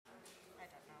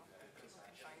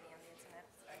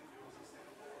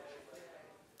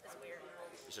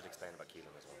We should explain about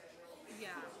Caelainn as well.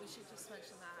 Yeah, we should just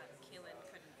mention that Caelainn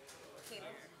couldn't.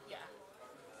 Caelainn? Yeah.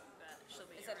 That she'll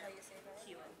be. Is that how you say that?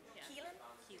 Caelainn? Yeah. Caelainn?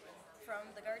 Caelainn. From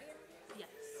The Guardian?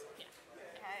 Yes. Yeah.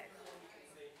 Okay.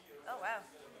 Oh, wow.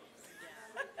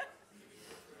 Yeah.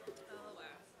 Oh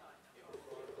wow.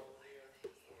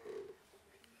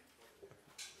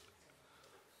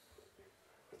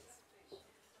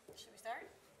 Should we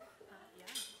start? Yeah.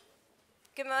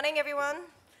 Good morning, everyone.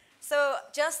 So,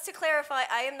 just to clarify,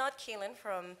 I am not Caelainn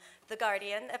from The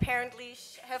Guardian. Apparently,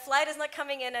 her flight is not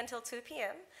coming in until 2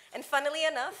 p.m. And funnily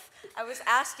enough, I was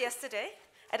asked yesterday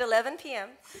at 11 p.m.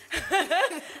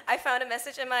 I found a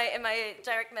message in my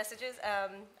direct messages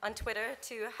on Twitter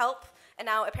to help and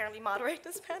now apparently moderate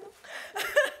this panel.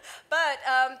 But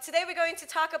today we're going to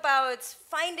talk about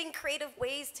finding creative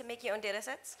ways to make your own data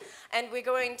sets. And we're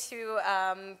going to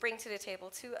bring to the table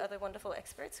two other wonderful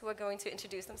experts who are going to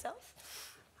introduce themselves.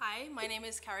 Hi, my name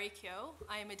is Karrie Kehoe.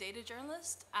 I am a data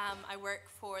journalist. I work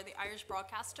for the Irish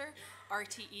broadcaster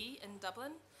RTE in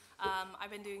Dublin. I've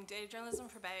been doing data journalism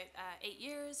for about 8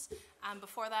 years.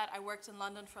 Before that, I worked in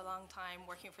London for a long time,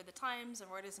 working for The Times and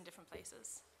Reuters in different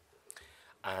places.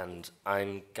 And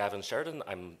I'm Gavin Sheridan.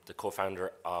 I'm the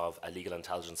co-founder of a legal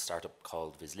intelligence startup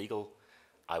called Vizlegal.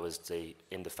 I was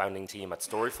in the founding team at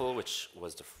Storyful, which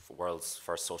was the world's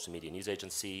first social media news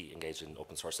agency engaged in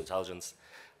open source intelligence.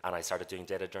 And I started doing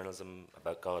data journalism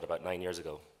about 10 years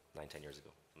ago.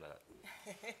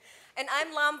 And I'm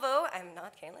Lamvo. I'm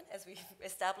not Caelainn, as we've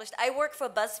established. I work for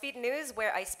BuzzFeed News,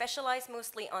 where I specialize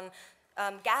mostly on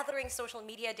gathering social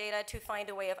media data to find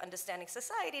a way of understanding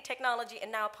society, technology,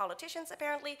 and now politicians,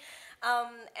 apparently. I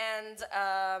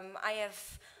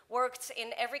have worked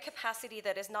in every capacity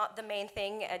that is not the main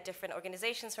thing at different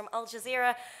organizations, from Al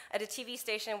Jazeera at a TV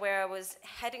station where I was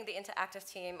heading the interactive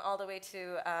team, all the way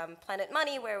to Planet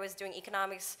Money, where I was doing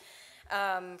economics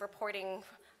reporting,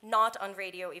 not on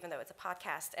radio, even though it's a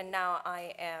podcast. And now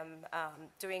I am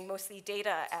doing mostly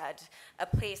data at a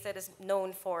place that is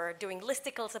known for doing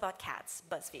listicles about cats,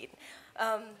 BuzzFeed.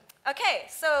 Okay,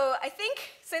 so I think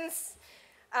since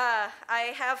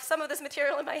I have some of this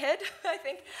material in my head, I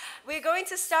think we're going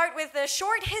to start with the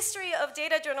short history of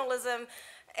data journalism,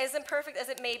 as imperfect as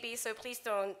it may be, so please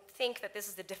don't think that this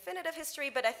is the definitive history,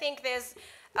 but I think there's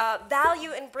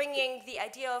value in bringing the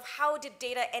idea of how did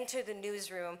data enter the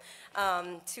newsroom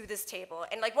to this table.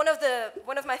 And like one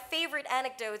of my favorite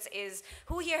anecdotes is,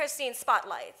 who here has seen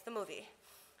Spotlight, the movie?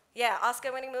 Yeah,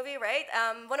 Oscar-winning movie, right?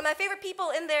 One of my favorite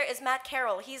people in there is Matt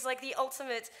Carroll. He's like the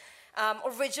ultimate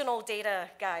original data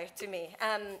guy to me.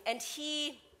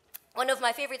 One of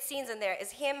my favorite scenes in there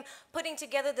is him putting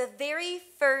together the very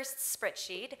first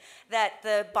spreadsheet that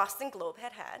the Boston Globe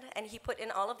had, and he put in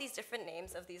all of these different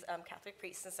names of these Catholic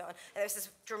priests and so on. And there's this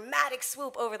dramatic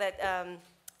swoop over that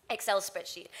Excel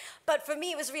spreadsheet. But for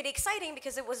me, it was really exciting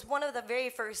because it was one of the very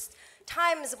first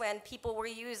times when people were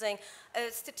using a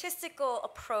statistical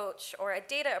approach or a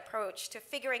data approach to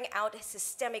figuring out a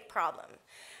systemic problem.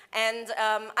 And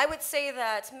I would say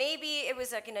that maybe it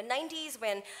was like in the 90s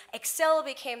when Excel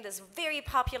became this very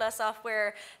popular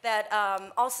software that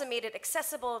also made it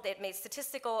accessible, that made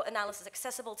statistical analysis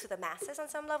accessible to the masses on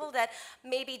some level, that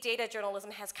maybe data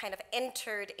journalism has kind of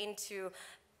entered into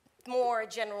more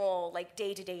general, like,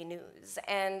 day-to-day news.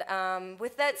 And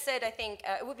with that said, I think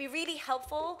it would be really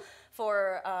helpful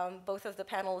for both of the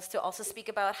panelists to also speak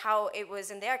about how it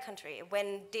was in their country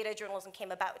when data journalism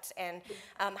came about and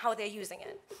how they're using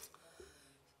it.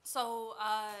 So,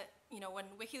 when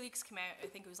WikiLeaks came out, I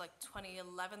think it was like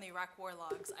 2011, the Iraq war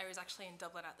logs, I was actually in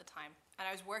Dublin at the time, and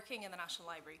I was working in the National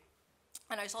Library.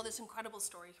 And I saw this incredible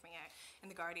story coming out in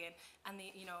The Guardian, and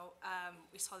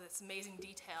we saw this amazing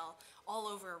detail all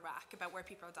over Iraq about where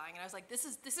people are dying, and I was like, this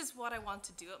is what I want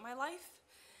to do with my life.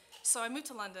 So I moved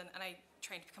to London and I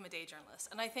trained to become a data journalist,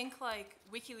 and I think like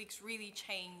WikiLeaks really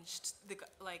changed the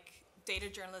data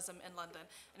journalism in London.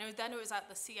 And it was at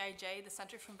the CIJ, the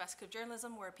Centre for Investigative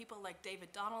Journalism, where people like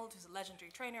David Donald, who's a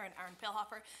legendary trainer, and Aaron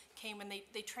Pilhofer came, and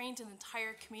they trained an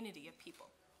entire community of people.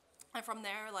 And from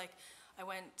there, I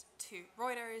went to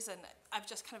Reuters, and I've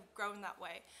just kind of grown that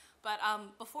way. But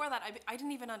before that, I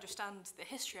didn't even understand the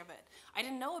history of it. I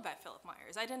didn't know about Philip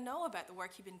Myers. I didn't know about the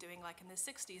work he'd been doing in the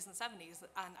 60s and 70s.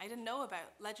 And I didn't know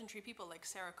about legendary people like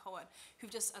Sarah Cohen,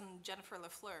 and Jennifer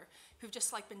LaFleur, who've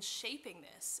just been shaping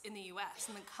this in the US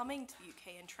and then coming to the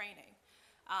UK and training.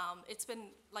 It's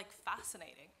been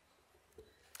fascinating.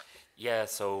 Yeah,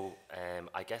 so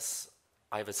I guess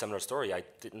I have a similar story. I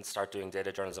didn't start doing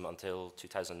data journalism until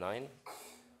 2009.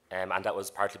 And that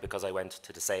was partly because I went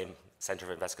to the same Centre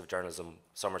for Investigative Journalism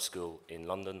summer school in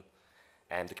London.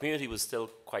 And the community was still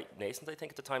quite nascent, I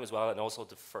think, at the time as well. And also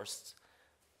the first,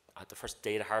 at the first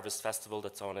Data Harvest Festival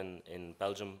that's on in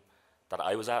Belgium that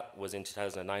I was at was in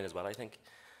 2009 as well, I think.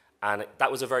 And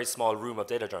that was a very small room of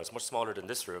data journalists, much smaller than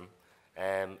this room.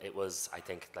 It was, I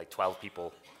think, like 12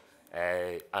 people.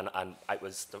 And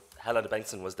Helena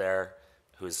Benson was there,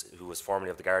 who was formerly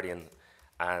of The Guardian,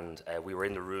 and we were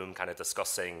in the room kind of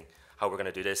discussing how we're going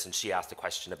to do this, and she asked a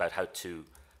question about how to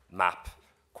map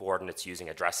coordinates using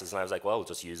addresses, and I was like, well, we'll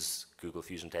just use Google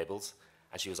Fusion Tables.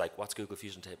 And she was like, what's Google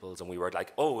Fusion Tables? And we were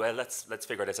like, oh, well, let's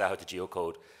figure this out, how to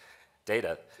geocode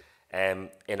data.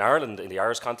 In Ireland, in the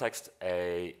Irish context,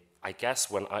 I guess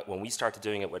when we started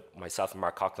doing it with myself and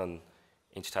Mark Coughlin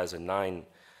in 2009,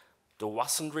 there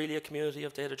wasn't really a community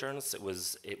of data journalists. It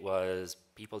was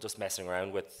people just messing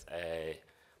around with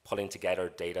pulling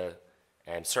together data.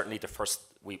 Certainly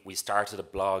we started a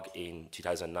blog in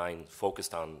 2009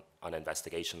 focused on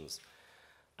investigations.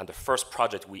 And the first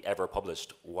project we ever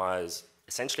published was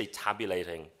essentially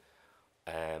tabulating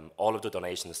all of the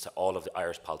donations to all of the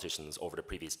Irish politicians over the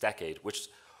previous decade, which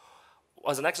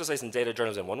was an exercise in data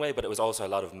journalism in one way, but it was also a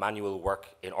lot of manual work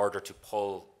in order to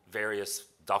pull various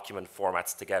document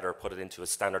formats together, put it into a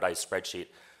standardized spreadsheet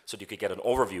so that you could get an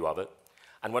overview of it.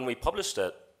 And when we published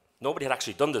it, nobody had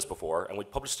actually done this before, and we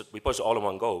published it all in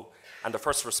one go. And the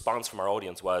first response from our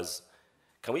audience was,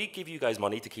 can we give you guys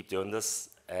money to keep doing this?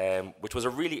 Which was a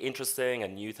really interesting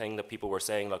and new thing that people were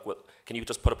saying, like, well, can you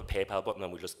just put up a PayPal button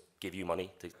and we'll just give you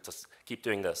money to just keep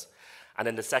doing this? And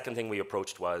then the second thing we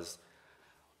approached was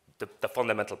the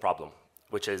fundamental problem,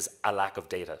 which is a lack of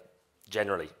data,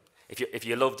 generally. If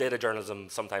you love data journalism,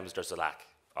 sometimes there's a lack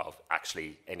of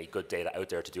actually any good data out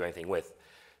there to do anything with.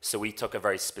 So we took a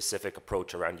very specific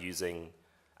approach around using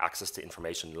access to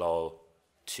information law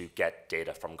to get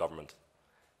data from government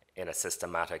in a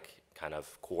systematic, kind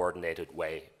of coordinated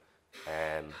way.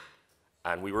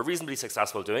 And we were reasonably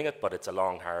successful doing it, but it's a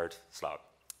long, hard slog.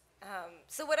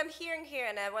 So what I'm hearing here,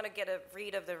 and I want to get a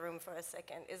read of the room for a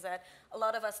second, is that a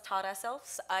lot of us taught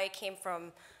ourselves. I came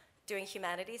from doing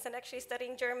humanities and actually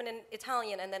studying German and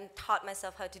Italian, and then taught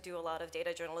myself how to do a lot of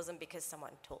data journalism because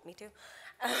someone told me to.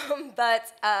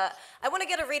 But I want to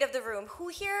get a read of the room. Who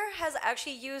here has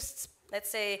actually used,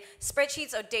 let's say,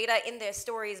 spreadsheets or data in their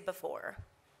stories before?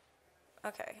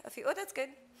 Okay, a few. Oh, that's good.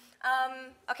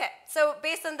 Okay, so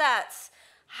based on that,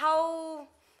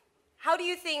 how do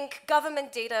you think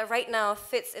government data right now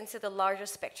fits into the larger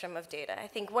spectrum of data? I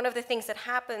think one of the things that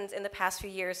happened in the past few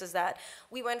years is that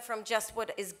we went from just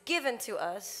what is given to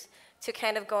us to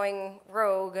kind of going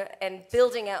rogue and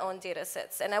building our own data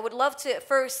sets. And I would love to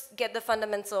first get the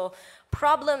fundamental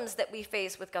problems that we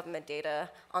face with government data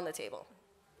on the table.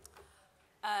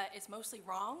 It's mostly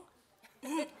wrong.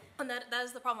 And that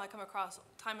is the problem I come across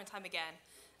time and time again.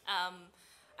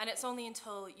 And it's only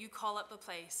until you call up the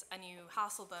place and you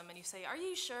hassle them and you say, are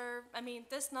you sure? I mean,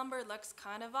 this number looks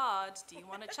kind of odd. Do you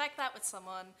want to check that with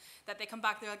someone? That they come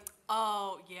back, they're like,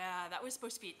 oh, yeah, that was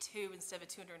supposed to be at 2 instead of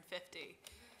 250.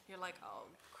 You're like, oh,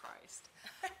 Christ.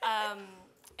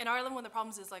 In Ireland, one of the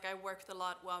problems is, like, I work with a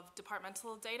lot of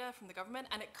departmental data from the government,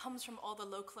 and it comes from all the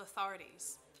local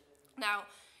authorities. Now,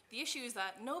 the issue is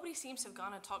that nobody seems to have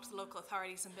gone and talked to the local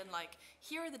authorities and been like,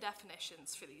 here are the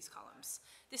definitions for these columns.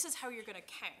 This is how you're going to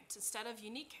count. Instead of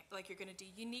unique, like you're going to do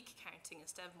unique counting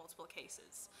instead of multiple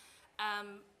cases.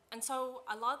 And so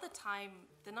a lot of the time,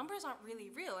 the numbers aren't really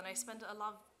real, and I spend a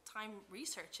lot of time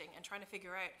researching and trying to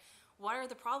figure out what are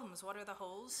the problems, what are the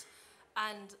holes.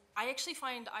 And I actually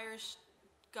find Irish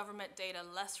government data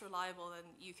less reliable than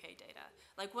UK data.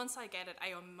 Like, once I get it,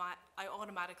 I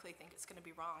automatically think it's going to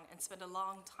be wrong and spend a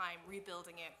long time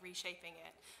rebuilding it, reshaping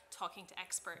it, talking to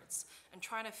experts, and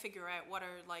trying to figure out what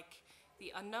are, like,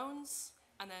 the unknowns,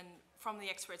 and then from the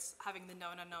experts having the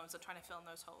known unknowns and trying to fill in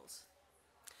those holes.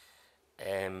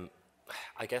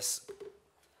 I guess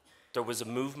there was a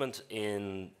movement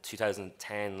in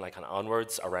 2010, like, and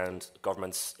onwards, around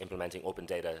governments implementing open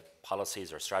data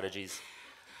policies or strategies.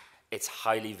 It's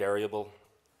highly variable,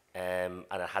 and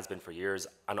it has been for years.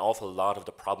 An awful lot of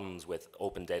the problems with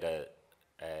open data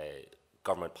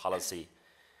government policy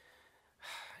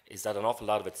is that an awful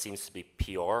lot of it seems to be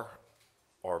PR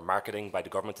or marketing by the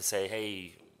government to say,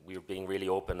 hey, we're being really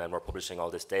open and we're publishing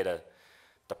all this data.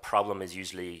 The problem is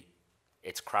usually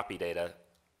it's crappy data,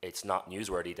 it's not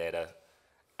newsworthy data,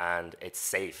 and it's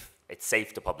safe. It's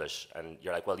safe to publish. And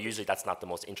you're like, well, usually that's not the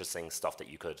most interesting stuff that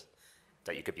you could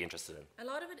be interested in. A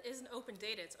lot of it isn't open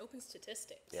data, it's open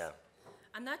statistics. Yeah.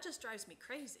 And that just drives me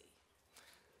crazy.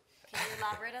 Can you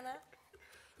elaborate on that?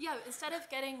 Yeah, instead of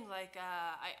getting like,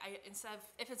 instead of,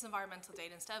 if it's environmental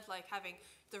data, instead of like having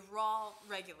the raw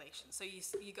regulations, so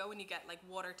you go and you get like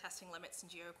water testing limits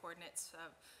and geo coordinates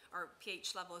or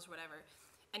pH levels or whatever,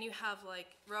 and you have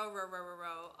like row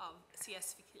of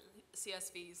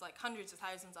CSVs, like hundreds of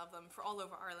thousands of them for all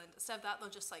over Ireland. Instead of that, they'll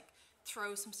just like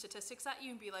throw some statistics at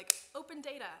you and be like, open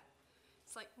data.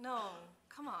 It's like, no,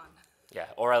 come on. Yeah,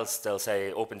 or else they'll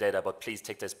say open data, but please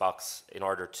tick this box in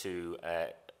order to,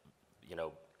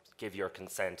 give your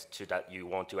consent to that you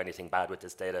won't do anything bad with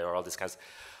this data or all this kinds.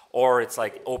 Or it's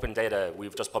like open data,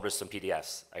 we've just published some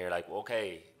PDFs, and you're like,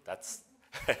 okay, that's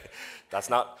that's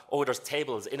not. Oh, there's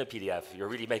tables in a PDF. You're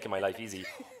really making my life easy.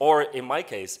 Or in my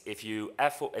case, if you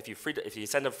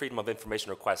send a freedom of information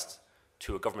request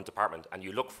to a government department and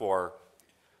you look for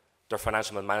their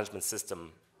financial management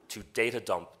system to data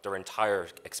dump their entire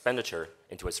expenditure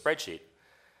into a spreadsheet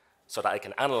so that I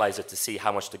can analyze it to see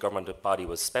how much the government body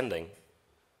was spending,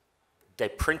 they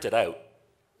print it out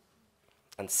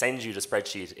and send you the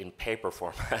spreadsheet in paper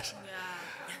format.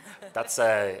 Yeah.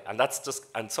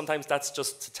 and sometimes that's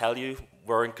just to tell you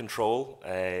we're in control.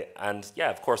 And yeah,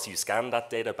 of course you scan that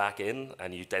data back in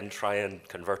and you then try and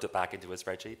convert it back into a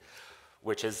spreadsheet,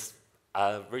 which is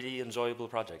a really enjoyable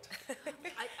project.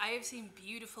 I have seen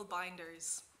beautiful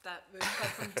binders that would come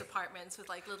from departments with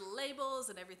like little labels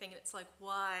and everything, and it's like,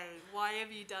 why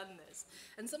have you done this?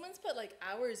 And someone's put like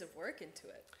hours of work into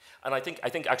it. And I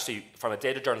think actually from a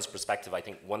data journalist perspective, I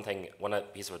think one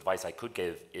piece of advice I could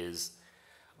give is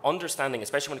understanding,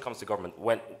 especially when it comes to government,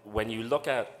 when you look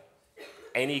at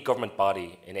any government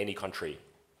body in any country,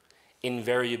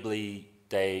 invariably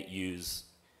they use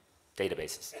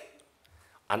databases.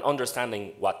 And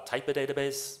understanding what type of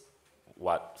database,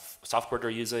 what software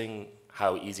they're using,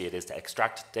 how easy it is to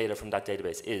extract data from that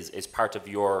database is part of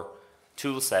your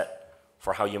tool set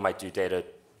for how you might do data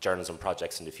journalism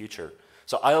projects in the future.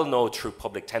 So I'll know through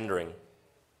public tendering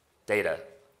data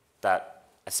that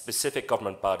a specific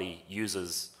government body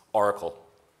uses Oracle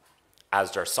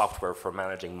as their software for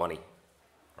managing money,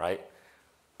 right?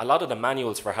 A lot of the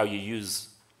manuals for how you use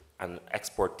and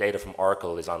export data from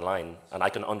Oracle is online, and I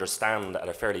can understand at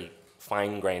a fairly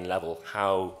fine-grained level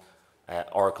how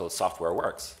Oracle software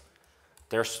works.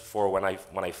 Therefore, when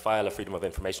I file a Freedom of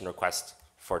Information request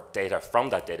for data from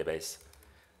that database,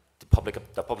 the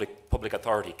public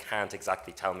authority can't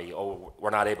exactly tell me, oh,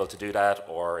 we're not able to do that,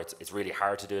 or it's really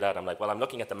hard to do that. I'm like, well, I'm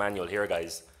looking at the manual here,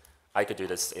 guys. I could do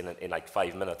this in like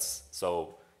 5 minutes,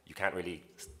 so you can't really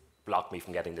block me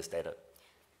from getting this data.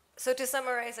 So to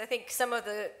summarize, I think some of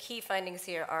the key findings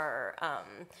here are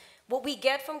what we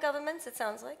get from governments, it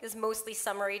sounds like, is mostly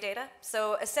summary data.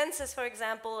 So a census, for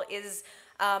example, is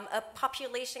a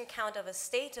population count of a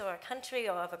state or a country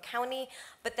or of a county,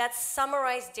 but that's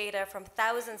summarized data from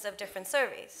thousands of different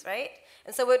surveys, right?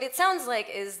 And so what it sounds like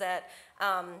is that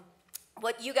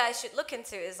what you guys should look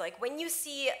into is like when you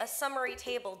see a summary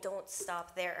table, don't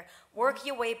stop there. Work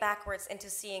your way backwards into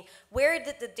seeing where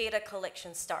did the data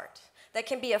collection start. That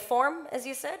can be a form, as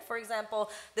you said. For example,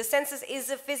 the census is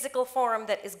a physical form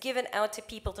that is given out to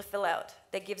people to fill out.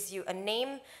 That gives you a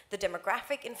name, the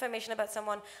demographic information about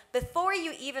someone. Before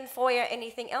you even FOIA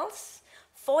anything else,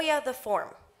 FOIA the form.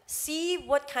 See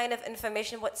what kind of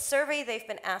information, what survey they've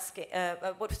been asking,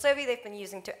 what survey they've been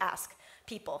using to ask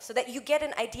people, so that you get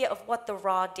an idea of what the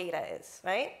raw data is,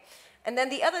 right? And then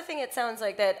the other thing it sounds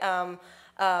like that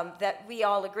that we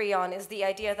all agree on is the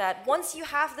idea that once you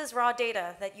have this raw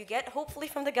data that you get, hopefully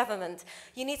from the government,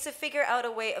 you need to figure out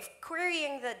a way of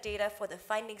querying that data for the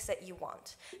findings that you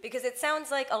want. Because it sounds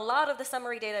like a lot of the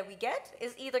summary data we get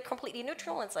is either completely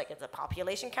neutral, it's like it's a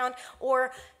population count,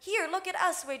 or here, look at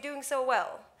us, we're doing so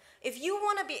well. If you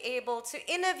want to be able to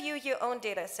interview your own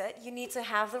data set, you need to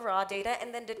have the raw data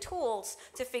and then the tools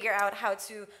to figure out how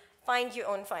to find your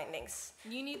own findings.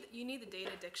 You need the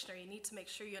data dictionary. You need to make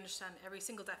sure you understand every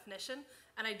single definition,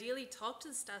 and ideally talk to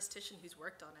the statistician who's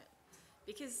worked on it,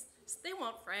 because they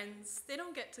want friends. They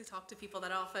don't get to talk to people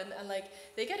that often, and like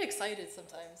they get excited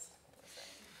sometimes.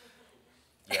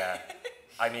 Yeah,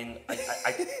 I mean,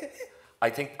 I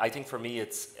think for me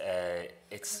it's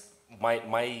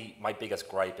my biggest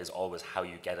gripe is always how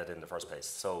you get it in the first place.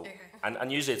 So Okay.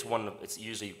 and usually it's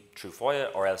usually through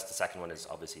FOIA, or else the second one is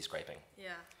obviously scraping.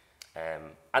 Yeah.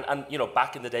 And you know,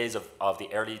 back in the days of the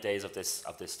early days of this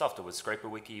stuff, there was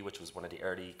ScraperWiki, which was one of the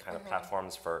early kind of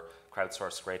platforms for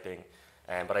crowdsourced scraping.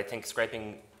 But I think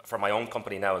scraping for my own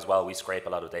company now as well, we scrape a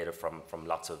lot of data from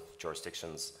lots of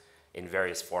jurisdictions in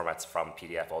various formats, from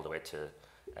PDF all the way to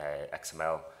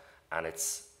XML, and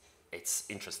it's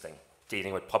interesting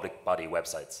dealing with public body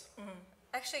websites.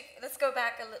 Actually, let's go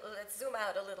back a little, let's zoom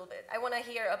out a little bit. I want to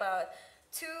hear about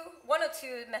one or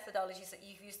two methodologies that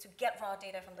you've used to get raw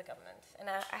data from the government. And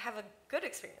I have a good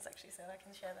experience, actually, so I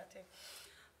can share that too.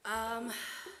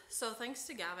 So thanks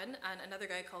to Gavin and another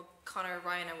guy called Connor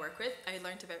Ryan I work with, I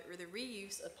learned about the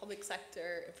reuse of public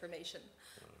sector information.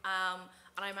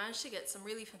 And I managed to get some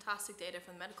really fantastic data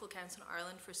from the Medical Council in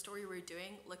Ireland for a story we're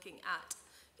doing looking at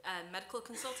medical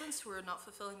consultants who are not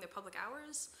fulfilling their public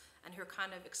hours and who are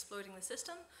kind of exploiting the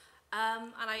system.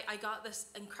 And I got this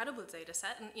incredible data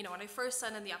set. And you know, when I first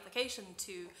sent in the application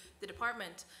to the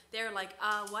department, they're like,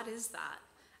 what is that?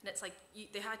 And it's like,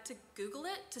 they had to Google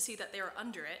it to see that they were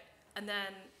under it. And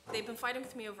then they've been fighting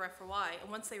with me over it for why.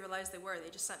 And once they realized they were, they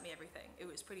just sent me everything. It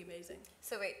was pretty amazing.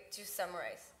 So wait, to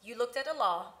summarize, you looked at a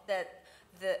law that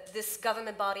this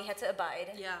government body had to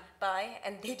abide by,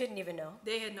 and they didn't even know.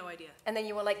 They had no idea. And then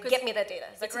you were like, get me that data.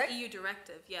 Is that correct? It's an EU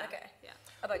directive, yeah. Okay. Yeah.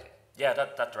 How about you? Yeah,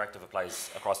 that directive applies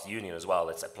across the union as well.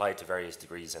 It's applied to various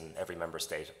degrees in every member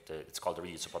state. It's called the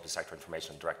Reuse of Public Sector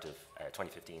Information Directive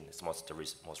 2015. It's the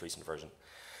most recent version.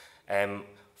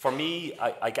 For me,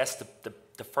 I guess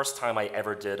the first time I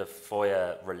ever did a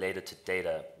FOIA related to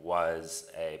data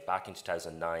was back in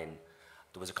 2009.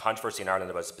 There was a controversy in Ireland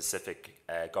about a specific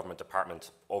government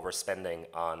department overspending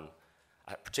on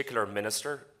a particular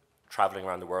minister travelling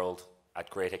around the world at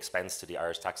great expense to the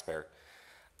Irish taxpayer.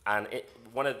 And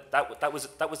that was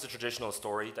the traditional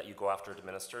story that you go after the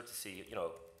minister to see, you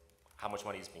know, how much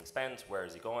money is being spent, where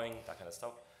is he going, that kind of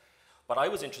stuff. But I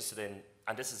was interested in,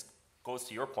 and this goes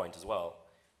to your point as well,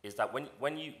 is that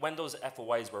when those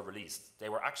FOIs were released, they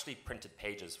were actually printed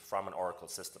pages from an Oracle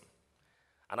system.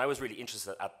 And I was really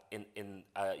interested in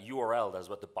a URL that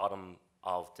was at the bottom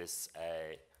of this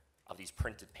of these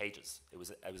printed pages. It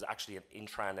was actually an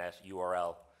intranet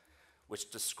URL, which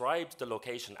described the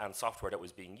location and software that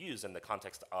was being used in the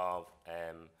context of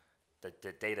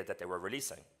the data that they were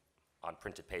releasing on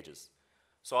printed pages.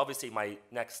 So obviously my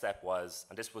next step was,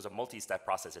 and this was a multi-step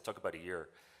process, it took about a year,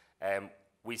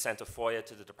 we sent a FOIA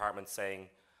to the department saying,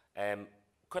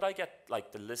 could I get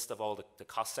like the list of all the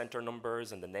cost center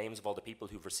numbers and the names of all the people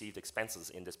who've received expenses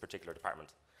in this particular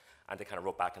department? And they kind of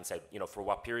wrote back and said, you know, for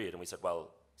what period? And we said,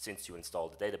 well, since you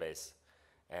installed the database.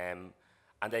 And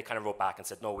they kind of wrote back and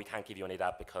said, no, we can't give you any of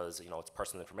that because, you know, it's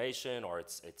personal information, or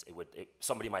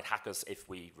somebody might hack us if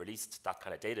we released that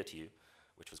kind of data to you,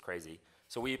 which was crazy.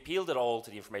 So we appealed it all to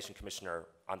the Information Commissioner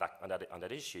on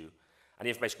that issue. And the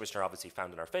Information Commissioner obviously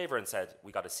found in our favor and said,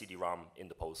 we got a CD-ROM in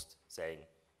the post saying,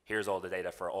 here's all the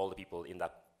data for all the people in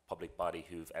that public body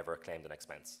who've ever claimed an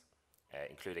expense,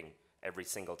 including every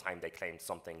single time they claimed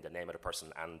something, the name of the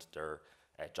person and their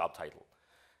job title.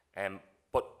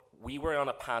 But we were on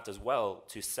a path as well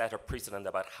to set a precedent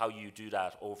about how you do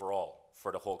that overall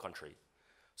for the whole country.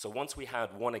 So once we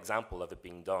had one example of it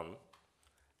being done,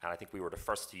 and I think we were the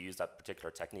first to use that particular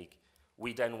technique,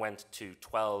 we then went to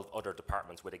 12 other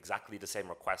departments with exactly the same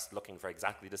request, looking for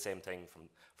exactly the same thing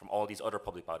from all these other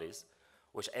public bodies,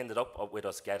 which ended up with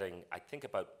us getting, I think,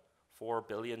 about 4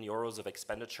 billion euros of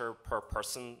expenditure per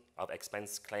person of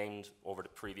expense claimed over the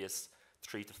previous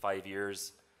 3 to 5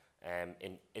 years,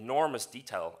 in enormous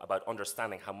detail about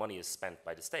understanding how money is spent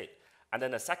by the state. And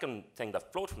then a second thing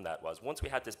that flowed from that was, once we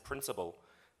had this principle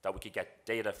that we could get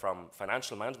data from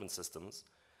financial management systems,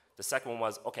 the second one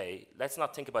was, okay, let's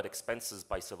not think about expenses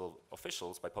by civil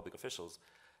officials, by public officials.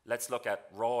 Let's look at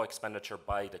raw expenditure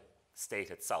by the state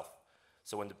itself.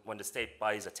 So when the state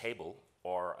buys a table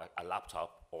or a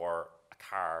laptop or a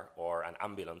car or an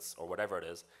ambulance or whatever it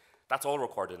is, that's all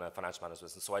recorded in a financial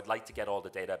management system. So I'd like to get all the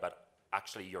data about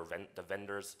actually the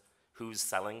vendors, who's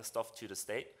selling stuff to the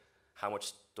state, how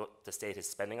much the state is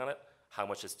spending on it, how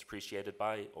much it's depreciated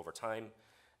by over time,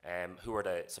 who are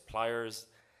the suppliers.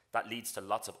 That leads to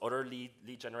lots of other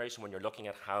lead generation when you're looking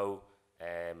at how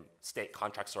state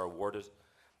contracts are awarded.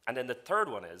 And then the third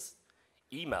one is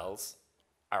emails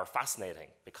are fascinating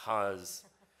because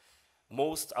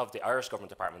most of the Irish government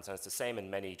departments, and it's the same in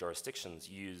many jurisdictions,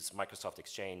 use Microsoft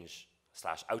Exchange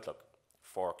 / Outlook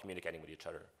for communicating with each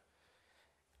other.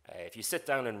 If you sit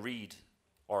down and read,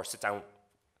 or sit down,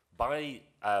 buy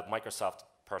a Microsoft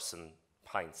person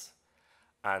pints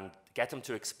and get them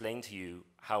to explain to you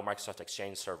how Microsoft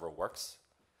Exchange Server works,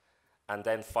 and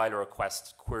then file a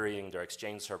request querying their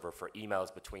Exchange Server for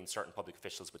emails between certain public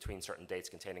officials, between certain dates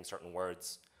containing certain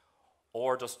words,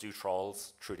 or just do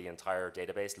trawls through the entire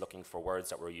database looking for words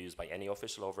that were used by any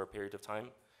official over a period of time.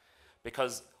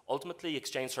 Because ultimately,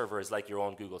 Exchange Server is like your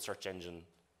own Google search engine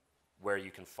where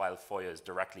you can file FOIAs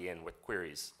directly in with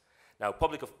queries. Now,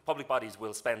 public bodies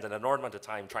will spend an enormous amount of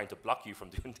time trying to block you from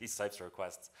doing these types of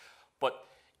requests. But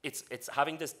it's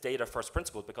having this data first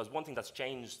principle, because one thing that's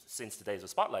changed since the days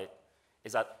of Spotlight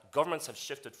is that governments have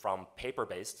shifted from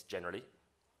paper-based, generally,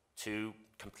 to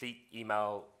complete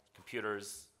email,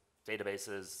 computers,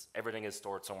 databases, everything is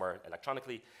stored somewhere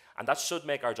electronically, and that should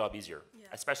make our job easier,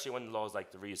 especially when laws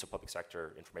like the Reuse of Public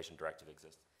Sector Information Directive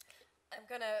exist. I'm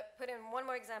going to put in one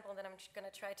more example, and then I'm going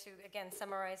to try to, again,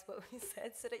 summarize what we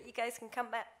said so that you guys can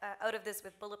come back out of this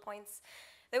with bullet points.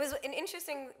 There was an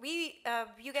interesting,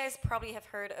 you guys probably have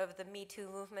heard of the Me Too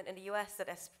movement in the US that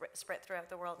has spread throughout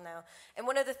the world now. And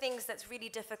one of the things that's really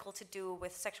difficult to do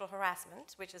with sexual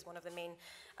harassment, which is one of the main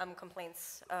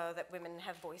complaints that women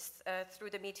have voiced through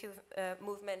the Me Too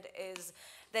movement, is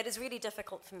that is really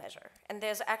difficult to measure. And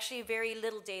there's actually very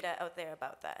little data out there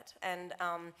about that. And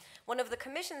one of the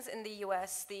commissions in the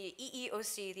US, the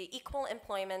EEOC, the Equal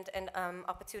Employment and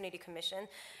Opportunity Commission,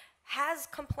 has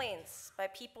complaints by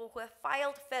people who have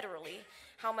filed federally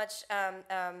how much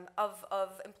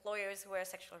of employers who are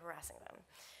sexually harassing them.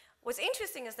 What's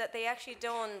interesting is that they actually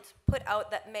don't put out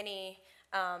that many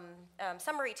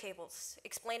summary tables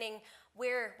explaining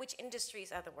which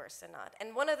industries are the worst and not.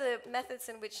 And one of the methods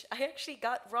in which I actually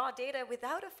got raw data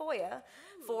without a FOIA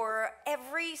for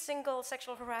every single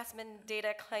sexual harassment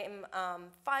data claim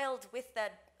filed with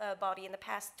that body in the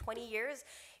past 20 years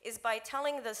is by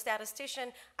telling the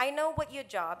statistician, I know what your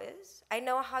job is. I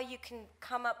know how you can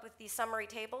come up with these summary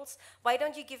tables. Why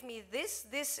don't you give me this,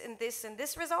 this, and this, and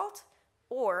this result?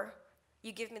 Or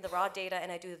you give me the raw data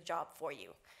and I do the job for you.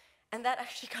 And that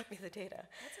actually got me the data.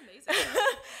 That's amazing.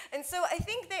 And so I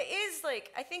think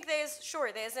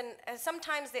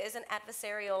sometimes there is an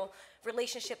adversarial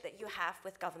relationship that you have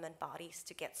with government bodies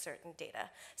to get certain data.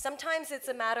 Sometimes it's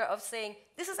a matter of saying,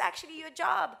 this is actually your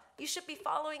job. You should be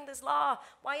following this law.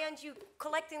 Why aren't you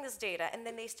collecting this data? And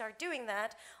then they start doing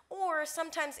that. Or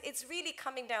sometimes it's really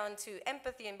coming down to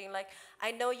empathy and being like,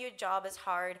 I know your job is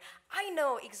hard. I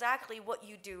know exactly what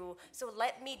you do. So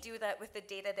let me do that with the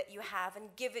data that you have and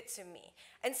give it to me.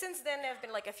 And since then, there have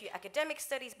been like a few academic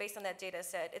studies based on that data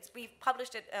set. We've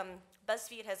published it.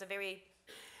 BuzzFeed has a very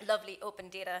lovely open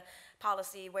data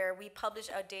policy where we publish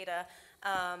our data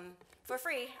for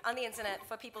free on the internet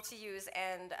for people to use,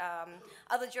 and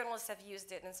other journalists have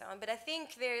used it and so on. But I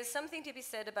think there is something to be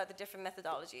said about the different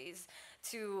methodologies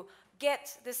to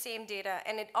get the same data,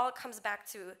 and it all comes back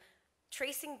to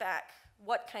tracing back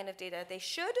what kind of data they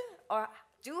should or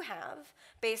do have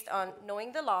based on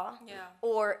knowing the law,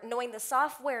 or knowing the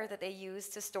software that they use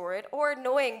to store it, or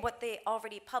knowing what they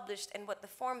already published and what the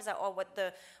forms are, or what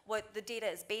the data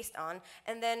is based on,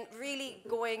 and then really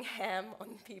going ham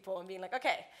on people and being like,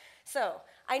 okay, so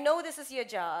I know this is your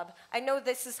job, I know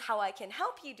this is how I can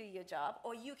help you do your job,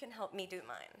 or you can help me do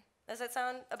mine. Does that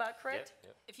sound about correct?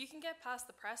 Yeah. If you can get past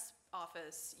the press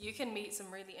office, you can meet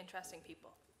some really interesting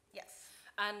people. Yes.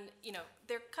 And,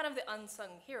 they're kind of the unsung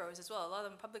heroes as well. A lot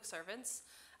of them public servants,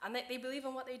 and they believe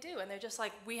in what they do, and they're just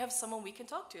like, we have someone we can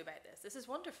talk to about this. This is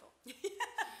wonderful.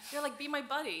 They're like, be my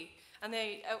buddy. And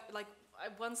they,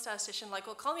 one statistician,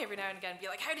 will call me every now and again and be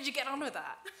like, how did you get on with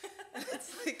that? And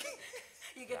it's like...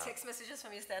 You get text messages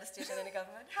from your statistician in the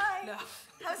government. Hi. No.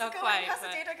 How's it going? Quite, How's the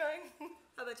data going?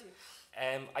 How about you?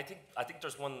 I think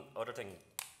there's one other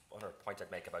point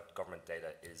I'd make about government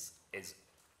data is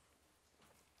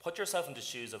put yourself in the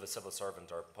shoes of a civil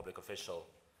servant or public official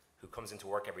who comes into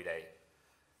work every day,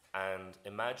 and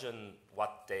imagine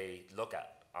what they look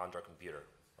at on their computer,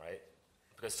 right?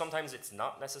 Because sometimes it's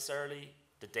not necessarily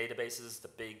the databases, the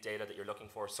big data that you're looking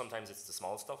for. Sometimes it's the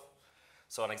small stuff.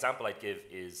 So an example I'd give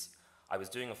is I was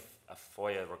doing a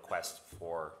FOIA request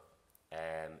for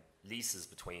leases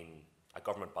between a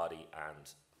government body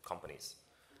and companies.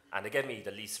 And they gave me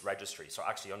the lease registry. So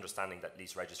actually understanding that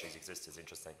lease registries exist is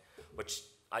interesting. Which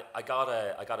I got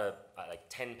like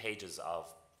 10 pages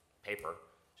of paper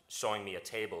showing me a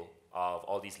table of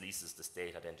all these leases the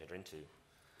state had entered into.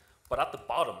 But at the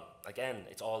bottom, again,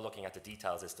 it's all looking at the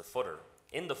details, it's the footer.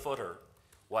 In the footer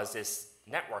was this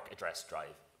network address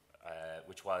drive,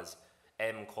 which was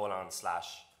m:/,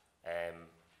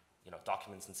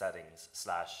 documents and settings,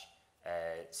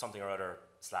 / something or other,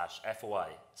 / FOI,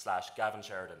 / Gavin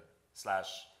Sheridan,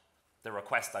 / the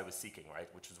request I was seeking, right,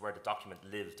 which was where the document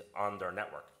lived on their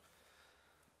network.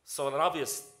 So an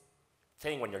obvious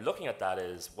thing when you're looking at that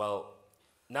is, well,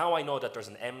 now I know that there's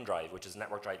an M drive, which is a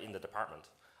network drive in the department.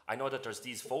 I know that there's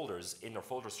these folders in their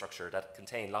folder structure that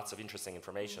contain lots of interesting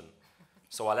information.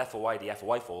 So I'll FOI the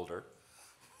FOI folder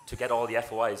to get all the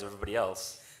FOIs of everybody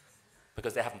else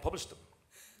because they haven't published them,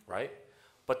 right?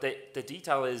 But the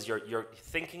detail is you're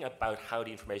thinking about how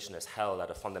the information is held at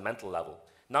a fundamental level,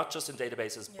 not just in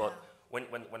databases, but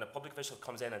when a public official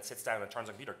comes in and sits down and turns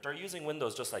on a computer, they're using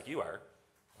Windows just like you are,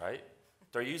 right?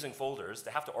 They're using folders,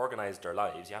 they have to organize their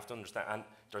lives, you have to understand, and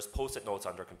there's post-it notes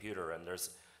on their computer, and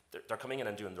they're coming in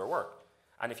and doing their work.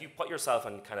 And if you put yourself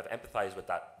and kind of empathize with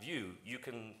that view, you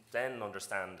can then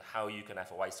understand how you can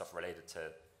FOI stuff related to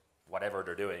whatever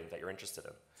they're doing that you're interested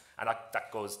in. And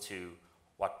that goes to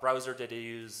what browser did they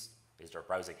use? Is there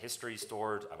browsing history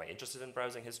stored? Am I interested in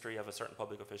browsing history of a certain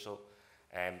public official?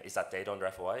 Is that data under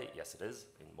FOI? Yes, it is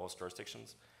in most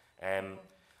jurisdictions.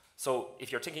 So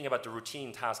if you're thinking about the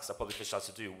routine tasks that public officials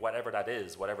have to do, whatever that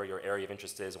is, whatever your area of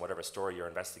interest is, and whatever story you're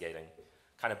investigating,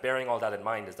 kind of bearing all that in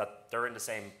mind is that they're in the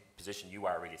same position you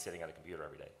are, really sitting at a computer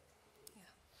every day. Yeah,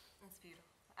 that's beautiful.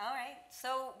 All right,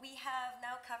 so we have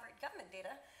now covered government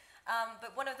data,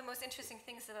 but one of the most interesting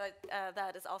things about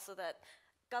that is also that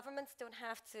governments don't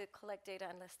have to collect data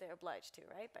unless they're obliged to,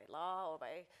 right? By law or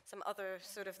by some other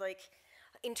sort of like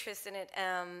interest in it.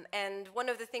 And one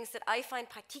of the things that I find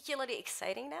particularly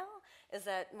exciting now is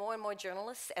that more and more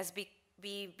journalists, as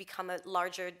we become a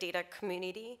larger data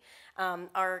community,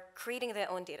 are creating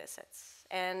their own data sets.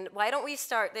 And why don't we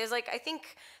start, I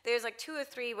think there's like 2 or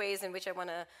 3 ways in which I want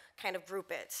to kind of group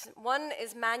it. One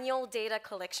is manual data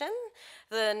collection.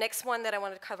 The next one that I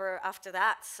want to cover after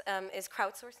that is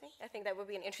crowdsourcing. I think that would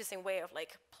be an interesting way of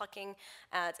like plucking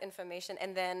at information.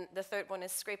 And then the third one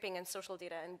is scraping and social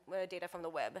data and data from the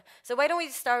web. So why don't we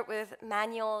start with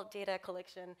manual data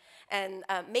collection and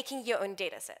making your own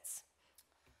data sets?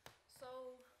 So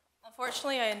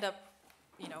unfortunately, I end up,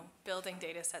 building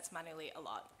data sets manually a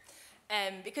lot.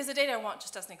 Because the data I want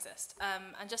just doesn't exist.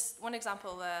 And just one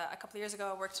example, a couple of years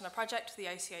ago, I worked on a project for the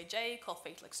ICIJ called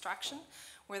Fatal Extraction,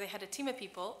 where they had a team of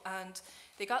people, and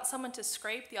they got someone to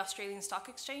scrape the Australian Stock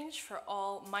Exchange for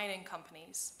all mining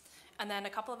companies. And then a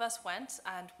couple of us went,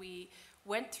 and we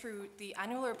went through the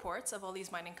annual reports of all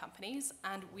these mining companies,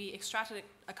 and we extracted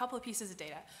a couple of pieces of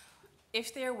data.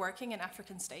 If they're working in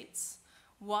African states,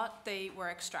 what they were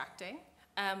extracting,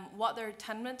 what their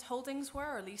tenement holdings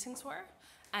were or leasings were,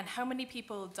 and how many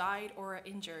people died or were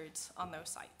injured on those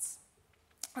sites.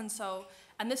 And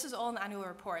this is all in the annual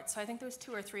report, so I think there's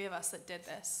 2 or 3 of us that did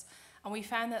this. And we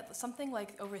found that something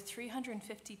like over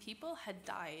 350 people had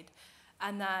died,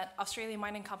 and that Australian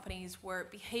mining companies were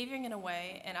behaving in a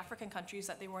way in African countries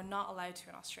that they were not allowed to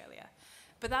in Australia.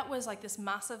 But that was like this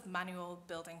massive manual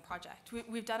building project.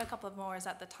 We've done a couple of more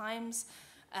at the Times,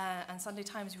 and Sunday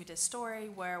Times we did a story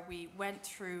where we went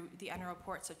through the annual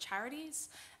reports of charities,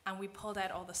 and we pulled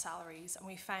out all the salaries, and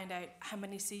we found out how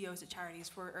many CEOs of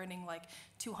charities were earning like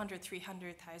 200,000,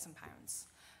 300,000 pounds.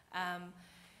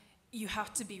 You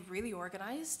have to be really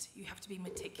organized, you have to be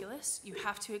meticulous, you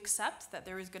have to accept that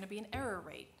there is going to be an error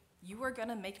rate. You are going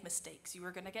to make mistakes, you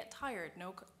are going to get tired.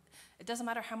 It doesn't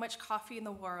matter how much coffee in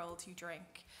the world you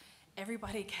drink,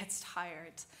 everybody gets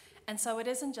tired. And so it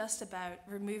isn't just about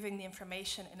removing the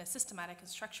information in a systematic and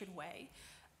structured way.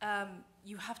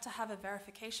 You have to have a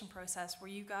verification process where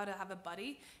you got to have a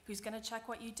buddy who's going to check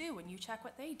what you do and you check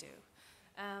what they do.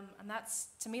 And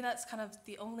to me, that's kind of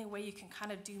the only way you can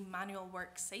kind of do manual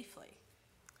work safely.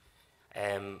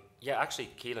 Yeah, actually,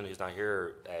 Caelainn, who's not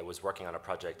here, was working on a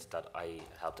project that I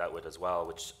helped out with as well,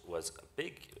 which was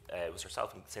it was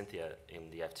herself and Cynthia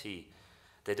in the FT.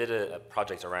 They did a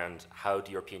project around how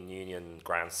the European Union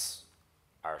grants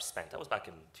are spent. That was back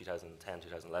in 2010,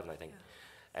 2011, I think.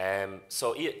 Yeah.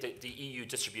 So the EU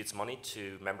distributes money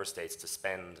to member states to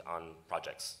spend on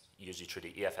projects, usually through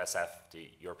the EFSF,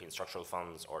 the European Structural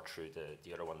Funds, or through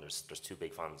the other one. There's 2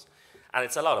 big funds. And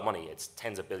it's a lot of money. It's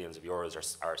tens of billions of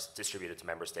euros are distributed to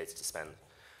member states to spend.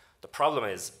 The problem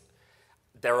is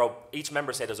each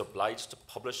member state is obliged to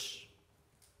publish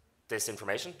this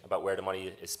information about where the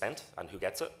money is spent and who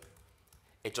gets it.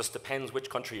 It just depends which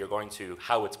country you're going to,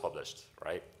 how it's published,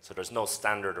 right? So there's no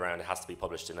standard around it has to be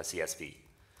published in a CSV.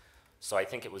 So I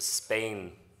think it was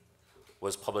Spain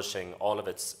was publishing all of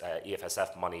its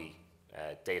EFSF money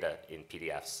data in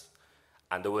PDFs.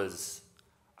 And there was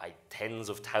tens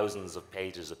of thousands of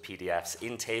pages of PDFs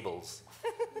in tables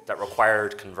that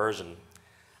required conversion.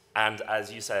 And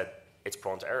as you said, it's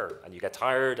prone to error, and you get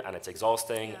tired, and it's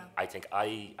exhausting. Yeah. I think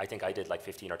I did like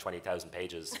 15 or 20,000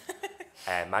 pages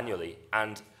manually,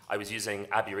 and I was using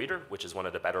Abbey Reader, which is one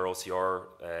of the better OCR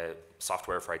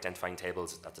software for identifying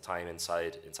tables at the time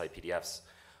inside PDFs.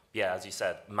 Yeah, as you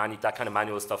said, that kind of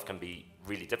manual stuff can be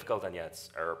really difficult, and yeah,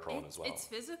 it's error prone as well. It's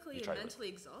physically and mentally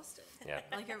exhausting. Yeah,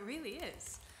 like it really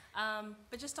is.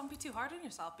 But just don't be too hard on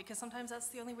yourself, because sometimes that's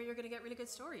the only way you're going to get really good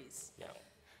stories. Yeah.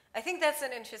 I think that's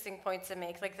an interesting point to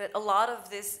make, like that a lot of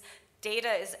this data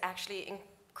is actually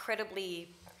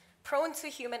incredibly prone to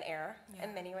human error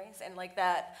in many ways, and like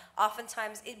that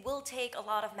oftentimes it will take a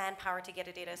lot of manpower to get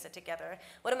a data set together.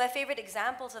 One of my favorite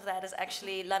examples of that is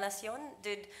actually La Nación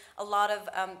did a lot of,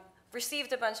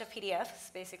 received a bunch of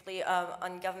PDFs basically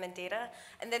on government data,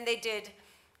 and then they did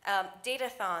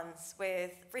datathons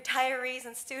with retirees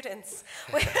and students,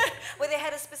 where they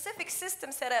had a specific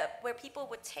system set up where people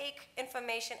would take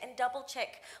information and double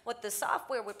check what the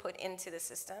software would put into the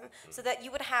system, so that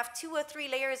you would have 2 or 3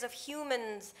 layers of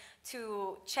humans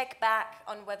to check back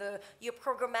on whether your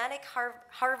programmatic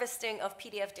harvesting of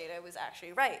PDF data was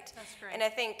actually right. That's great. And I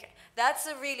think that's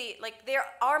a really, like, there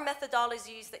are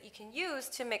methodologies that you can use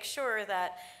to make sure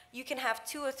that you can have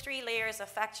 2 or 3 layers of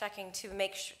fact checking to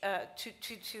make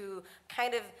to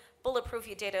kind of bulletproof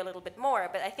your data a little bit more.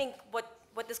 But I think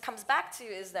what this comes back to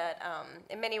is that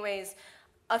in many ways,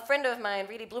 a friend of mine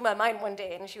really blew my mind one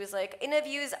day, and she was like,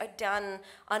 interviews are done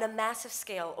on a massive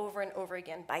scale over and over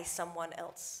again by someone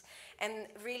else. And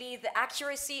really the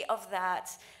accuracy of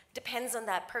that depends on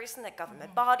that person, that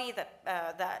government body,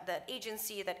 that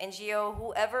agency, that NGO,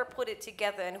 whoever put it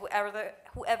together, and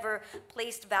whoever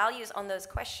placed values on those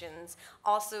questions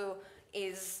also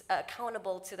is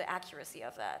accountable to the accuracy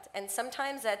of that. And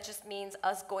sometimes that just means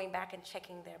us going back and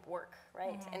checking their work,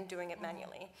 right, and doing it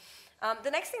manually. The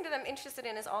next thing that I'm interested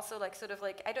in is also like sort of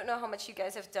like, I don't know how much you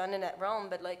guys have done in that realm,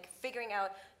 but like figuring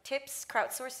out tips,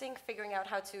 crowdsourcing, figuring out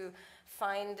how to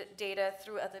find data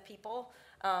through other people.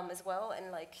 As well,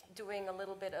 and like doing a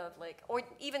little bit of like, or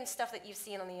even stuff that you've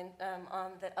seen on the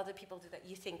that other people do that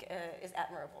you think is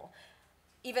admirable,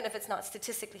 even if it's not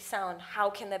statistically sound.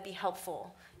 How can that be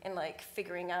helpful in like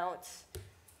figuring out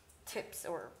tips,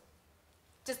 or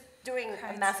just doing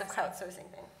a massive crowdsourcing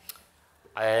thing?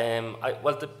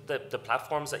 Well, the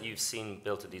platforms that you've seen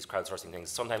built in these crowdsourcing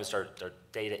things, sometimes they're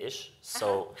data-ish.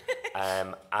 So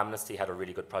Amnesty had a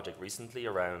really good project recently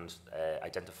around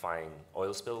identifying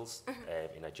oil spills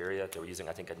in Nigeria. They were using,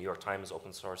 I think, a New York Times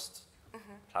open-sourced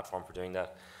platform for doing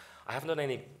that. I haven't done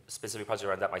any specific project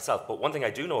around that myself, but one thing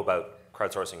I do know about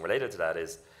crowdsourcing related to that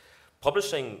is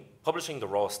publishing the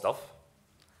raw stuff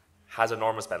has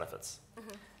enormous benefits.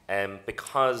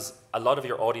 Because a lot of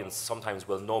your audience sometimes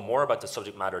will know more about the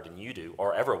subject matter than you do,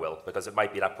 or ever will, because it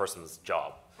might be that person's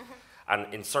job.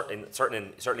 And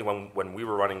certainly when we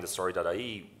were running the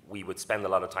story.ie, we would spend a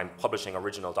lot of time publishing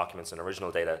original documents and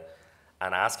original data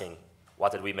and asking,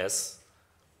 what did we miss?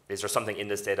 Is there something in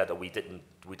this data that we didn't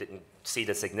see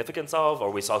the significance of,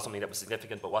 or we saw something that was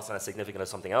significant but wasn't as significant as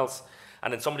something else?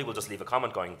 And then somebody will just leave a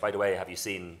comment going, by the way, have you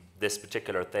seen this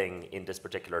particular thing in this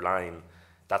particular line?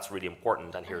 That's really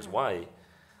important, and here's why.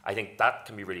 I think that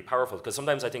can be really powerful, because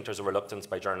sometimes I think there's a reluctance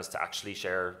by journalists to actually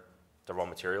share the raw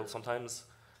material sometimes,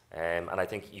 and I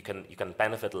think you can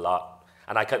benefit a lot.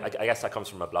 And I guess that comes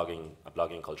from a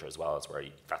blogging culture as well, as where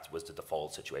that was the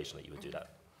default situation that you would do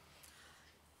that.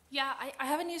 Yeah, I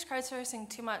haven't used crowdsourcing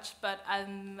too much, but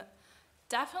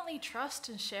definitely trust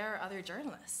and share other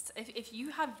journalists. If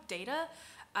you have data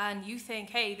and you think,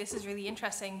 hey, this is really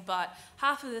interesting, but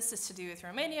half of this is to do with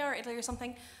Romania or Italy or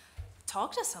something,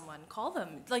 talk to someone, call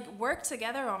them, like work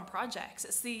together on projects.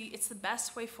 It's the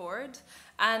best way forward.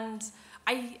 And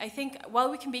I think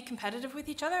while we can be competitive with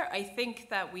each other, I think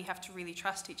that we have to really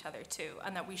trust each other too,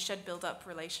 and that we should build up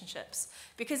relationships,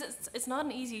 because it's not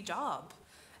an easy job.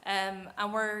 And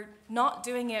we're not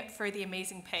doing it for the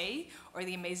amazing pay or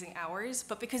the amazing hours,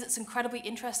 but because it's incredibly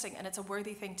interesting and it's a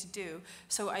worthy thing to do.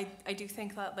 So I do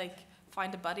think that, like,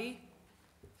 find a buddy.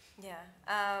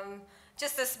 Yeah.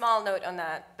 Just a small note on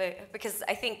that, because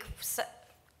I think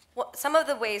some of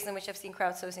the ways in which I've seen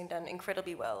crowdsourcing done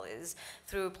incredibly well is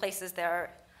through places that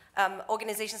are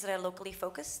organizations that are locally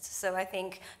focused. So I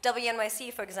think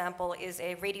WNYC, for example, is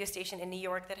a radio station in New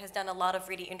York that has done a lot of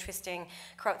really interesting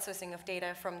crowdsourcing of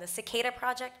data from the Cicada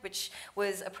project, which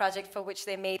was a project for which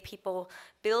they made people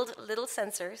build little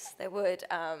sensors that would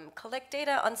collect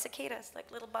data on cicadas, like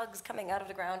little bugs coming out of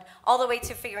the ground, all the way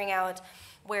to figuring out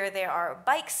where there are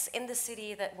bikes in the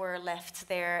city that were left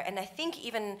there. And I think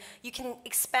even you can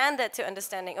expand that to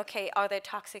understanding, okay, are there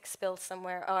toxic spills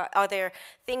somewhere? Or are there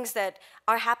things that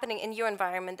are happening in your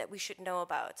environment that we should know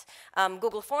about?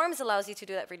 Google Forms allows you to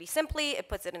do that really simply. It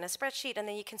puts it in a spreadsheet, and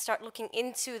then you can start looking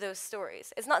into those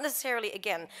stories. It's not necessarily,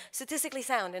 again, statistically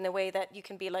sound in a way that you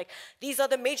can be like, these are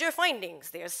the major findings.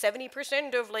 There's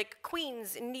 70% of like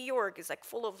Queens in New York is like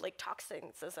full of like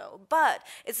toxins or so. But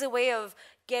it's a way of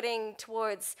getting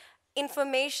towards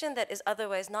information that is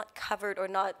otherwise not covered or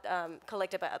not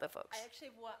collected by other folks.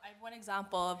 I have one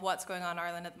example of what's going on in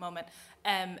Ireland at the moment.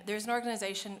 There's an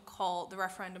organization called the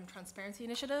Referendum Transparency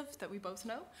Initiative that we both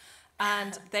know,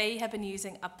 and they have been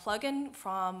using a plugin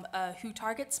from Who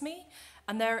Targets Me,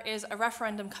 and there is a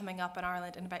referendum coming up in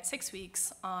Ireland in about 6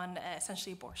 weeks on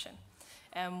essentially abortion.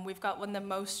 We've got one of the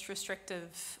most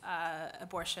restrictive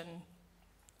abortion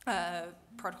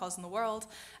protocols in the world,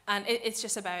 and it's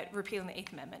just about repealing the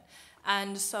 8th Amendment.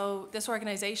 And so this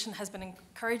organization has been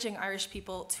encouraging Irish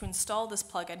people to install this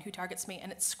plugin, Who Targets Me,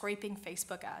 and it's scraping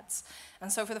Facebook ads.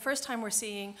 And so for the first time, we're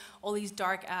seeing all these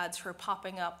dark ads who are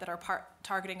popping up that are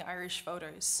targeting Irish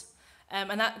voters.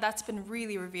 And that's been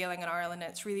really revealing in Ireland.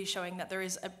 It's really showing that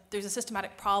there's a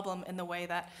systematic problem in the way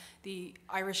that the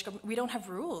Irish government, we don't have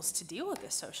rules to deal with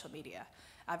this social media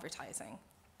advertising.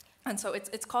 And so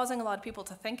it's causing a lot of people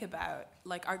to think about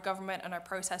like our government and our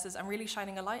processes and really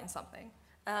shining a light on something.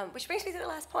 Which brings me to the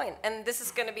last point, and this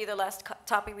is going to be the last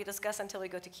topic we discuss until we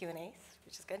go to Q&As,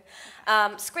 which is good.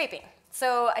 Scraping.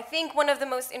 So I think one of the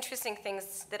most interesting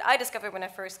things that I discovered when I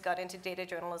first got into data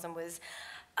journalism was,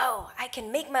 oh, I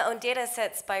can make my own data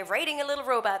sets by writing a little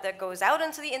robot that goes out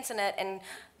onto the internet and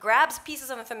grabs pieces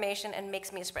of information and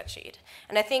makes me a spreadsheet.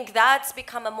 And I think that's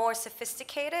become a more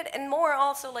sophisticated and more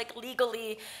also like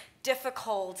legally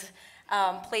difficult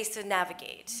place to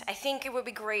navigate. I think it would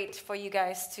be great for you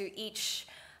guys to each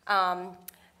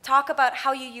talk about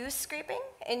how you use scraping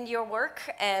in your work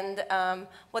and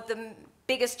what the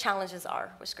biggest challenges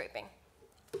are with scraping.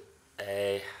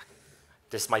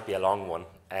 This might be a long one.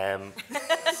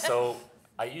 So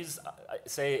I use,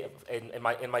 say, in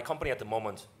my company at the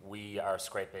moment, we are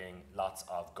scraping lots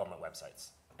of government websites.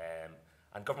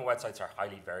 And government websites are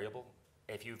highly variable.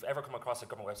 If you've ever come across a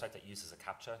government website that uses a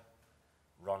CAPTCHA,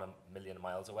 run a million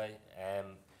miles away.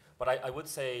 But I would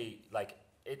say, like,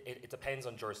 it depends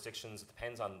on jurisdictions, it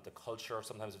depends on the culture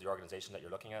sometimes of the organization that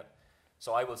you're looking at.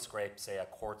 So I will scrape, say, a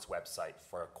court's website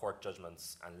for court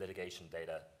judgments and litigation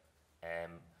data.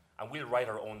 And we'll write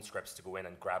our own scripts to go in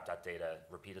and grab that data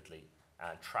repeatedly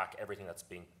and track everything that's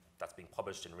being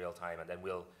published in real time, and then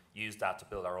we'll use that to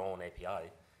build our own API.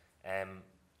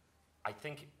 I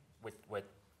think with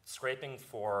scraping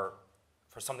for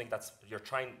something that's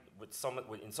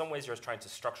in some ways you're trying to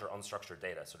structure unstructured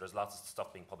data. So there's lots of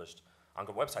stuff being published on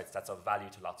good websites that's of value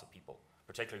to lots of people.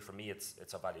 Particularly for me,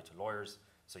 it's of value to lawyers.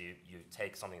 So you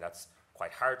take something that's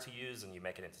quite hard to use and you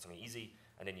make it into something easy,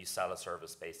 and then you sell a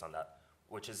service based on that.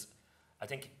 Which is, I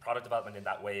think product development in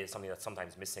that way is something that's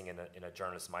sometimes missing in a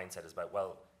journalist mindset, is about,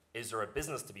 well, is there a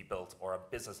business to be built or a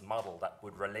business model that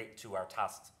would relate to our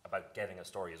tasks about getting a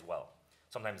story as well?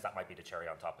 Sometimes that might be the cherry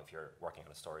on top if you're working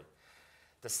on a story.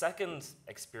 The second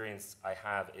experience I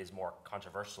have is more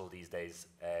controversial these days,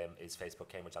 is Facebook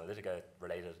Cambridge Analytica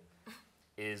related,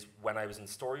 is when I was in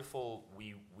Storyful,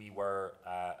 we were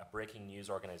a breaking news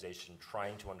organization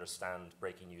trying to understand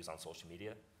breaking news on social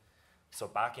media. So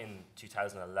back in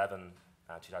 2011,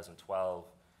 2012,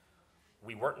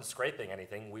 we weren't scraping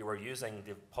anything. We were using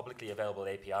the publicly available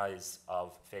APIs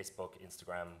of Facebook,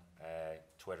 Instagram,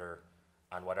 Twitter,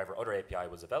 and whatever other API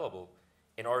was available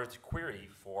in order to query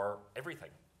for everything.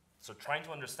 So trying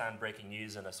to understand breaking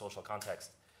news in a social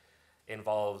context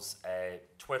involves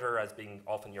Twitter as being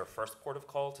often your first port of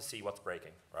call to see what's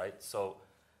breaking, right? So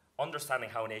understanding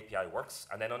how an API works,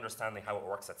 and then understanding how it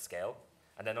works at scale,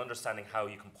 and then understanding how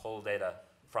you can pull data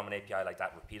from an API like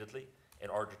that repeatedly in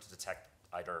order to detect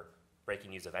either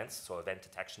breaking news events, so event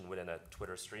detection within a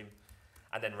Twitter stream,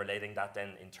 and then relating that then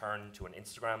in turn to an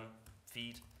Instagram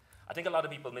feed. I think a lot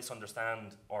of people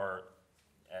misunderstand or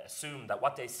assume that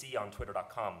what they see on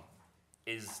twitter.com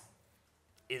is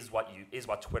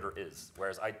what Twitter is,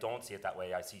 whereas I don't see it that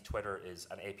way. I see Twitter is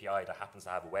an API that happens to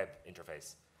have a web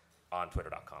interface on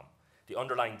twitter.com. The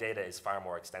underlying data is far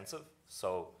more extensive,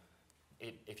 so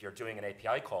if you're doing an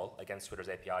API call against Twitter's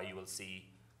API, you will see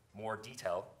more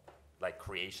detail, like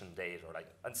creation date, or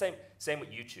and same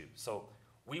with YouTube. So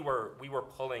we were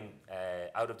pulling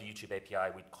out of the YouTube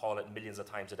API, we'd call it millions of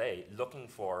times a day, looking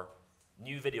for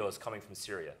new videos coming from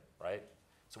Syria, right?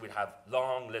 So we'd have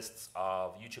long lists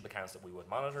of YouTube accounts that we would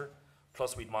monitor,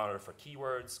 plus we'd monitor for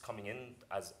keywords coming in.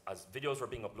 As videos were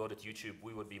being uploaded to YouTube,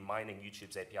 we would be mining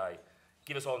YouTube's API,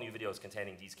 give us all new videos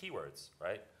containing these keywords,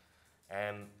 right?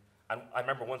 And I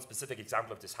remember one specific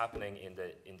example of this happening in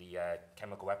the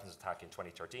chemical weapons attack in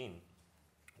 2013,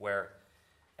 where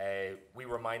we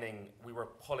were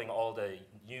pulling all the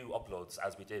new uploads,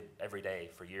 as we did every day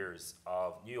for years,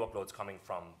 of new uploads coming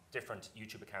from different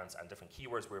YouTube accounts and different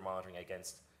keywords we were monitoring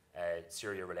against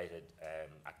Syria-related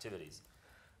activities.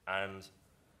 And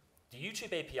the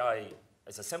YouTube API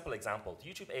is a simple example. The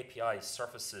YouTube API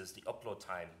surfaces the upload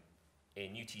time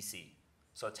in UTC.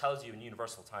 So it tells you in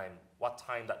universal time what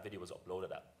time that video was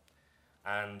uploaded at.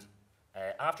 And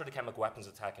after the chemical weapons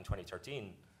attack in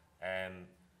 2013,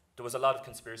 there was a lot of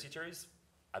conspiracy theories,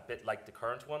 a bit like the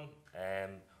current one,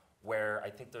 where I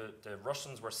think the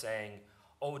Russians were saying,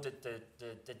 oh,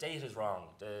 the date is wrong,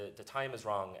 the time is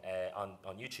wrong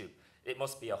on YouTube. It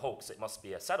must be a hoax, it must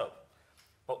be a setup.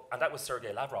 And that was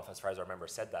Sergei Lavrov, as far as I remember,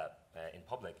 said that in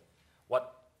public.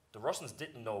 What the Russians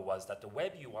didn't know was that the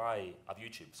web UI of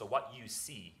YouTube, so what you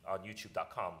see on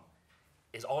youtube.com,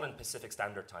 is all in Pacific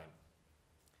Standard Time.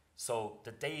 So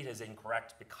the date is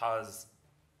incorrect because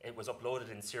it was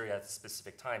uploaded in Syria at a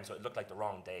specific time, so it looked like the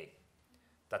wrong day.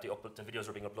 That the videos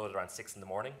were being uploaded around 6 in the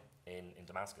morning in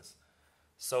Damascus.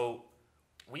 So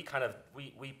we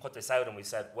put this out and we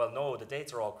said, well, no, the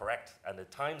dates are all correct and the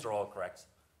times are all correct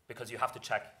because you have to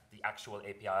check the actual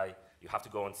API, you have to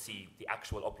go and see the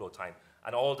actual upload time,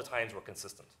 and all the times were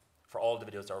consistent for all the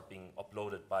videos that were being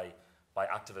uploaded by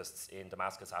activists in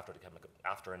Damascus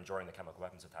after and during the chemical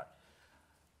weapons attack.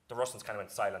 The Russians kind of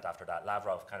went silent after that.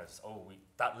 Lavrov kind of said,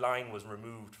 that line was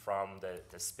removed from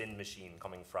the spin machine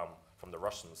coming from the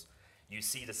Russians. You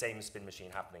see the same spin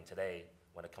machine happening today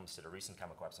when it comes to the recent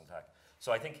chemical weapons attack.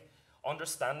 So I think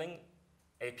understanding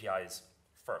APIs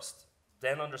first,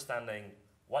 then understanding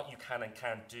what you can and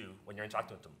can't do when you're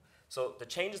interacting with them. So the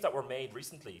changes that were made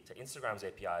recently to Instagram's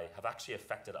API have actually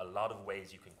affected a lot of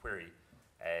ways you can query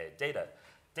data.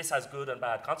 This has good and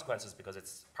bad consequences because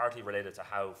it's partly related to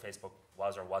how Facebook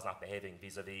was or was not behaving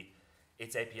vis-a-vis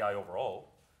its API overall,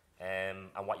 and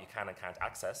what you can and can't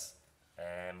access,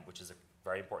 which is a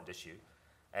very important issue.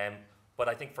 But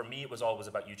I think for me, it was always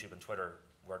about YouTube and Twitter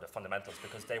were the fundamentals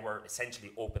because they were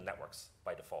essentially open networks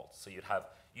by default. So you'd have,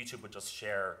 YouTube would just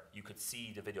share, you could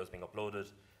see the videos being uploaded,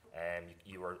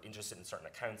 you were interested in certain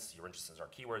accounts, you were interested in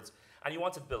certain keywords, and you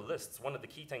wanted to build lists. One of the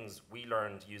key things we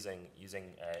learned using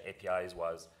APIs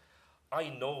was, I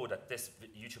know that this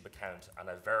YouTube account, and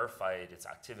I verified its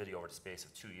activity over the space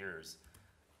of 2 years,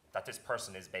 that this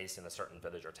person is based in a certain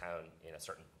village or town in a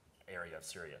certain area of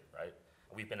Syria, right?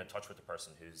 We've been in touch with the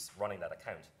person who's running that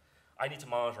account. I need to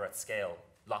monitor at scale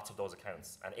lots of those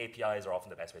accounts, and APIs are often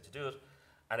the best way to do it,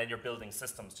 and then you're building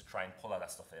systems to try and pull all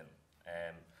that stuff in.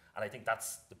 And I think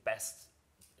that's the best,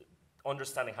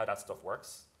 understanding how that stuff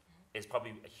works is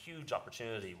probably a huge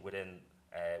opportunity within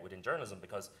journalism,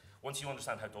 because once you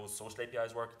understand how those social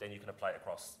APIs work, then you can apply it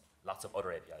across lots of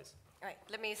other APIs. All right,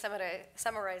 let me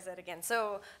summarize that again.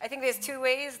 So I think there's two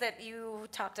ways that you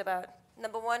talked about.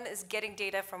 Number one is getting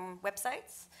data from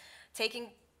websites,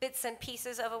 taking bits and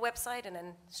pieces of a website and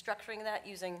then structuring that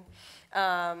using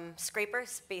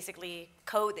scrapers, basically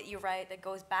code that you write that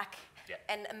goes back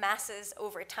and amasses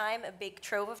over time a big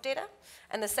trove of data.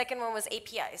 And the second one was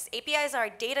APIs. APIs are a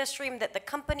data stream that the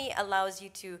company allows you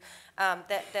to,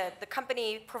 that the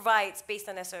company provides based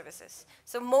on their services.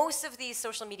 So most of these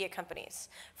social media companies,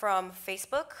 from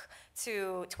Facebook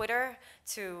to Twitter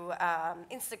to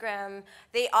Instagram,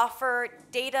 they offer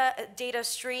a data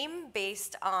stream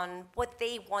based on what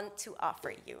they want to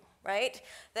offer you, right?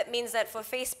 That means that for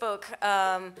Facebook,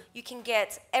 you can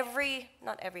get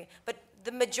not every, but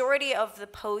the majority of the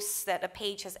posts that a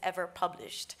page has ever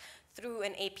published through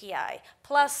an API,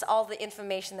 plus all the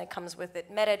information that comes with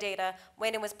it, metadata,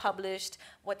 when it was published,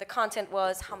 what the content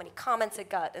was, how many comments it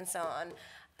got, and so on,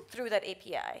 through that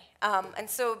API. And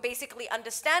so basically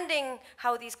understanding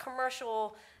how these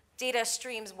commercial data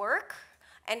streams work,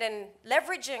 and then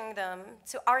leveraging them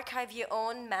to archive your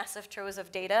own massive troves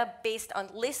of data based on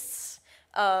lists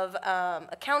of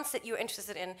accounts that you're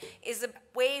interested in is a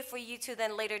way for you to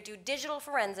then later do digital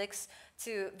forensics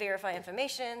to verify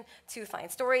information, to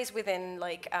find stories within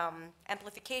like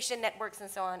amplification networks and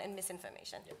so on, and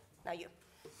misinformation. Yep. Now you.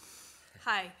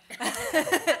 Hi.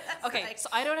 Okay, so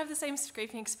I don't have the same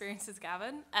scraping experience as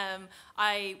Gavin.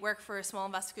 I work for a small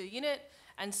investigative unit,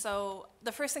 and so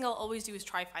the first thing I'll always do is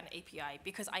try find an API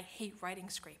because I hate writing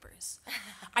scrapers.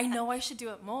 I know I should do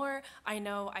it more. I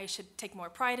know I should take more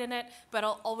pride in it, but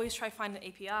I'll always try find an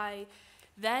API.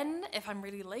 Then, if I'm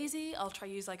really lazy, I'll try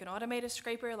use like an automated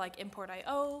scraper like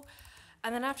import.io,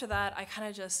 and then after that, I kind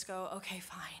of just go, okay,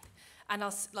 fine, and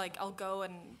I'll go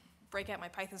and break out my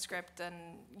Python script and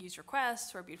use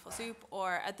requests or Beautiful Soup,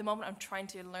 or at the moment I'm trying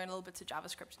to learn a little bit of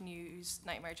JavaScript and use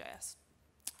Nightmare.js.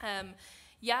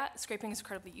 Yeah, scraping is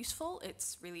incredibly useful.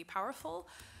 It's really powerful.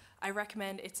 I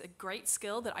recommend it's a great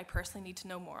skill that I personally need to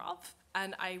know more of,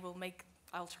 and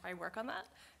I'll try work on that.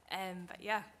 But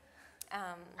yeah.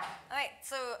 All right,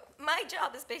 so my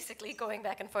job is basically going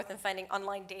back and forth and finding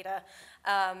online data.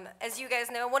 As you guys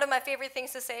know, one of my favorite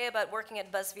things to say about working at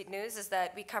BuzzFeed News is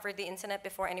that we covered the internet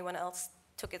before anyone else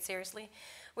took it seriously,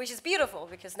 which is beautiful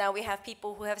because now we have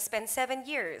people who have spent 7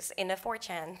 years in a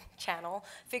 4chan channel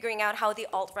figuring out how the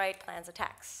alt-right plans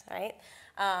attacks, right?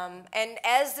 And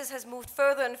as this has moved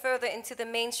further and further into the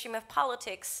mainstream of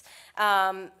politics,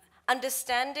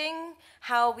 understanding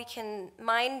how we can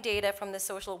mine data from the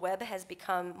social web has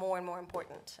become more and more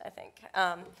important, I think.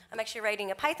 I'm actually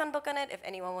writing a Python book on it. If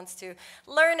anyone wants to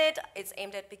learn it, it's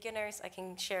aimed at beginners. I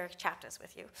can share chapters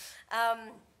with you.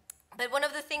 But one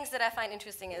of the things that I find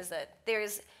interesting is that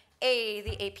there's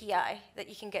the API that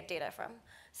you can get data from.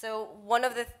 So one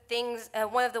of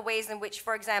the ways in which,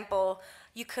 for example,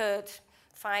 you could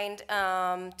find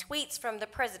tweets from the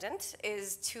president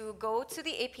is to go to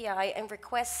the API and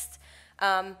request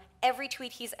every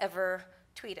tweet he's ever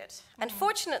tweeted.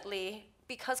 Unfortunately,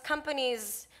 because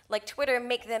companies like Twitter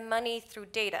make their money through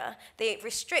data, they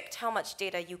restrict how much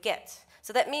data you get.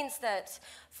 So that means that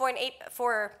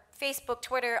for Facebook,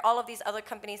 Twitter, all of these other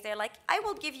companies, they're like, I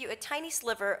will give you a tiny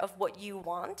sliver of what you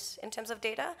want in terms of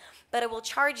data, but I will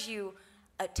charge you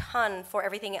a ton for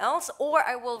everything else, or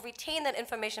I will retain that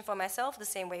information for myself the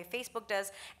same way Facebook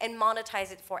does and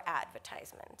monetize it for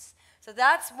advertisements. So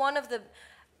that's one of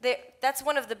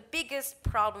the biggest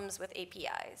problems with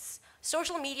APIs.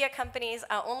 Social media companies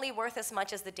are only worth as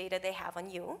much as the data they have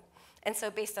on you. And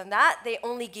so based on that, they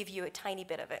only give you a tiny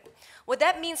bit of it. What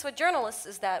that means for journalists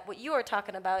is that what you are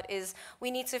talking about is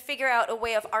we need to figure out a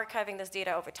way of archiving this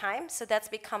data over time. So that's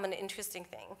become an interesting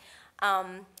thing.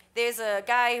 There's a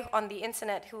guy on the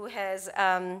internet who has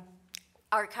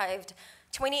archived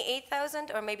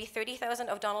 28,000 or maybe 30,000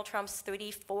 of Donald Trump's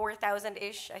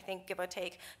 34,000-ish, I think, give or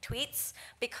take, tweets,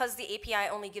 because the API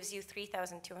only gives you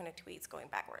 3,200 tweets going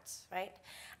backwards, right?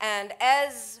 And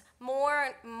as more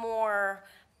and more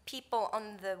people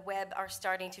on the web are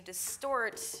starting to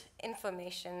distort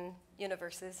information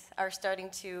universes, are starting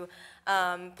to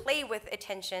play with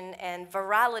attention and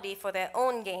virality for their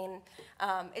own gain,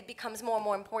 it becomes more and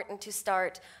more important to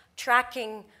start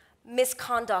tracking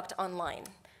misconduct online.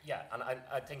 Yeah, and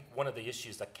I think one of the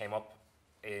issues that came up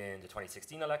in the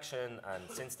 2016 election and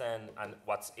since then, and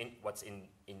what's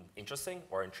interesting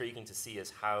or intriguing to see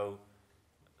is how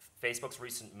Facebook's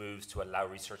recent moves to allow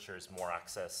researchers more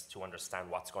access to understand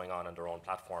what's going on their own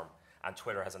platform, and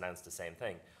Twitter has announced the same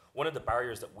thing. One of the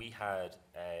barriers that we had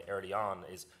early on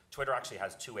is Twitter actually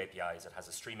has two APIs. It has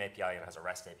a Stream API and it has a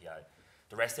REST API.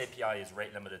 The REST API is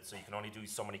rate limited, so you can only do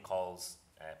so many calls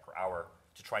per hour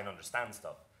to try and understand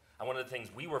stuff. And one of the things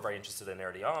we were very interested in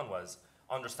early on was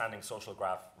understanding social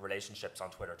graph relationships on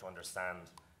Twitter to understand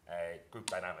group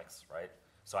dynamics, right?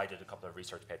 So I did a couple of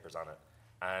research papers on it.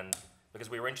 And because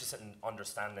we were interested in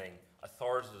understanding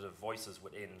authoritative voices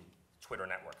within Twitter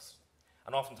networks.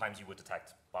 And oftentimes you would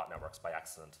detect bot networks by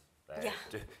accident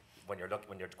when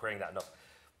you're querying that enough.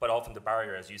 But often the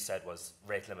barrier, as you said, was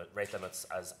rate limits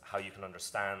as how you can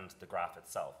understand the graph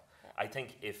itself. I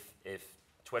think if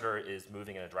Twitter is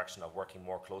moving in a direction of working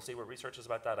more closely with researchers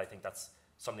about that, I think that's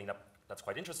something that's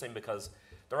quite interesting because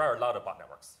there are a lot of bot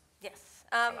networks. Yes.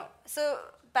 So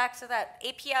back to that,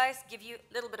 APIs give you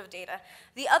a little bit of data.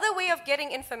 The other way of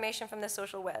getting information from the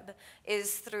social web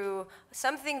is through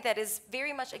something that is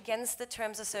very much against the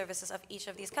terms of services of each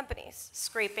of these companies,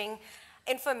 scraping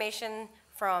information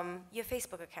from your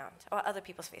Facebook account or other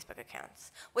people's Facebook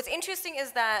accounts. What's interesting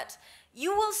is that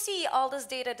you will see all this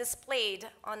data displayed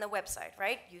on the website,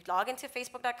 right? You log into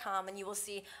facebook.com and you will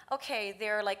see, okay,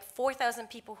 there are like 4,000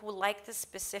 people who like this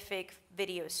specific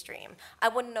video stream. I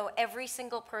want to know every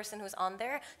single person who's on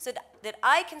there so that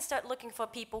I can start looking for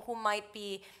people who might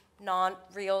be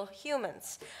non-real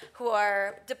humans who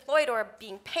are deployed or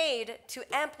being paid to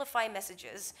amplify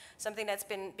messages, something that's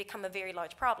become a very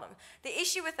large problem. The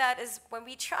issue with that is when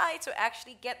we try to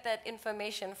actually get that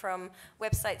information from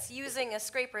websites using a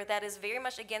scraper, that is very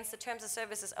much against the terms of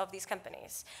services of these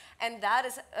companies. And that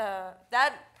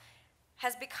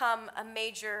has become a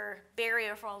major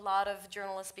barrier for a lot of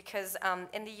journalists because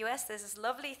in the US there's this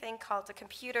lovely thing called the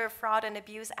Computer Fraud and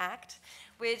Abuse Act,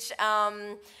 which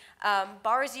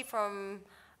bars you from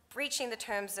breaching the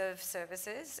terms of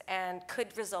services and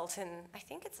could result in, I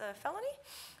think it's a felony?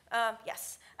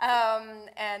 Yes.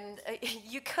 And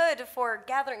you could, for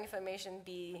gathering information,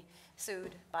 be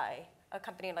sued by a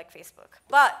company like Facebook.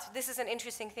 But this is an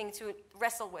interesting thing to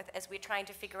wrestle with as we're trying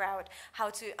to figure out how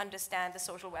to understand the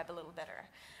social web a little better.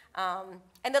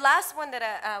 And the last one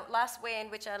last way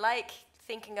in which I like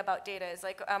thinking about data is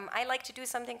like, I like to do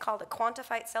something called a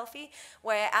quantified selfie,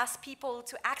 where I ask people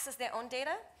to access their own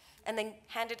data and then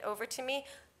hand it over to me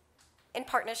in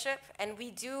partnership, and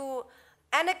we do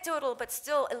anecdotal but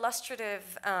still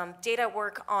illustrative data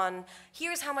work on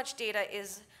here's how much data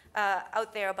is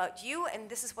out there about you, and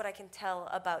this is what I can tell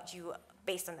about you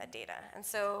based on that data. And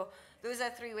so those are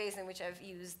three ways in which I've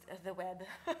used the web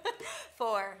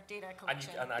for data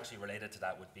collection. And actually related to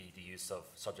that would be the use of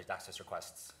subject access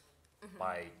requests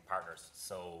by partners.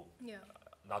 So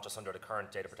not just under the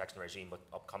current data protection regime, but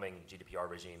upcoming GDPR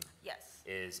regime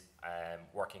is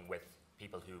working with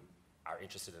people who are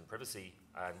interested in privacy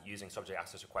and using subject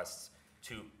access requests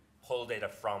to pull data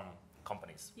from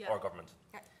companies Yeah. or government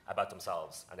Yeah. about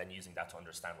themselves, and then using that to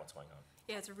understand what's going on.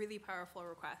 Yeah, it's a really powerful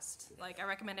request. Like, I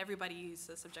recommend everybody use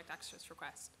the subject access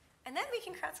request. And then we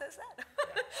can crowdsource that.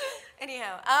 Yeah.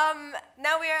 Anyhow,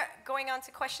 now we are going on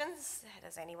to questions.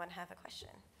 Does anyone have a question?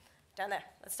 Down there.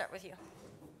 Let's start with you.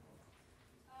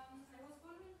 I was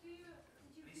wondering, did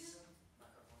you build?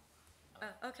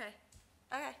 Oh, okay.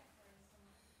 Okay.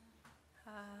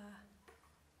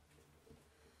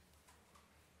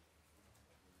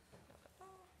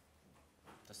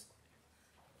 Just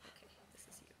Okay, this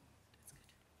is you. That's good.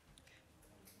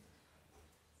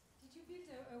 Did you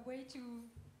build a way to?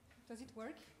 Does it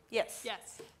work? Yes.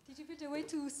 Yes. Did you build a way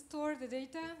to store the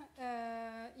data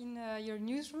in your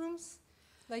newsrooms,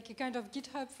 like a kind of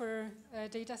GitHub for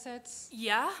datasets?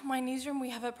 Yeah, my newsroom, we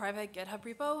have a private GitHub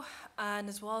repo, and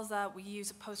as well as that, we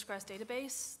use a Postgres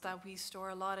database that we store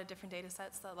a lot of different data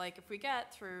sets that, like, if we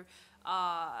get through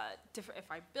if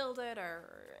I build it or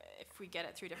if we get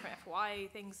it through different FY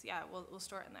things, yeah, we'll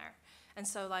store it in there. And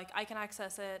so, like, I can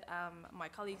access it, my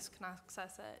colleagues can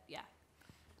access it, yeah.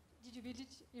 Did you build it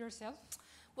yourself?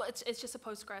 Well, it's just a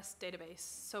Postgres database,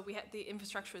 so we had the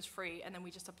infrastructure is free, and then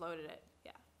we just uploaded it,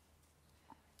 yeah.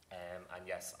 and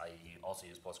yes, I also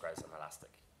use Postgres and Elastic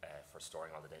for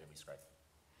storing all the data we scrape.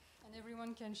 And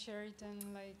everyone can share it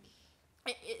and like.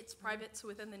 It's private, so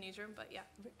within the newsroom, but yeah.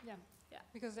 Yeah. Yeah.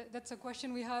 Because that's a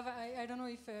question we have. I don't know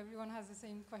if everyone has the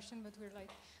same question, but we're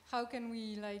like, how can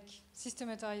we like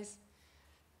systematize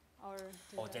our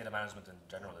data? Oh, data management in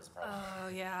general is a problem. Oh,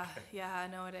 yeah, I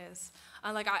know it is.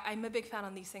 And like, I'm a big fan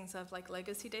on these things of like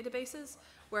legacy databases,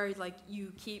 where like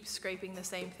you keep scraping the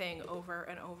same thing over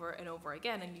and over and over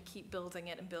again, and you keep building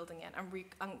it and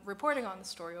reporting on the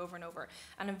story over and over,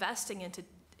 and investing into,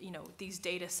 you know, these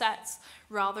data sets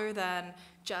rather than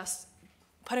just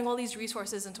putting all these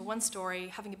resources into one story,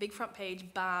 having a big front page,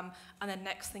 bam, and then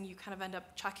next thing you kind of end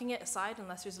up chucking it aside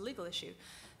unless there's a legal issue.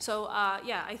 So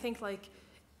yeah, I think like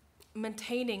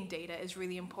maintaining data is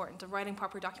really important, and writing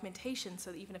proper documentation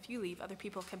so that even if you leave, other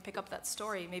people can pick up that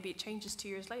story. Maybe it changes 2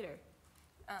 years later.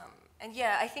 And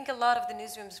yeah, I think a lot of the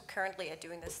newsrooms currently are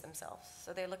doing this themselves.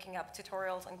 So they're looking up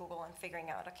tutorials on Google and figuring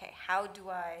out, okay, how do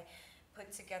I put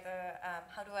together,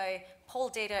 how do I pull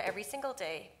data every single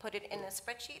day, put it in a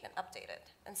spreadsheet and update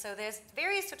it. And so there's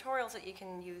various tutorials that you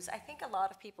can use. I think a lot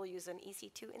of people use an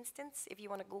EC2 instance if you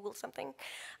want to Google something,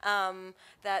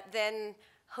 that then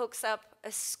hooks up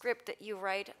a script that you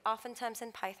write, oftentimes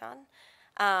in Python,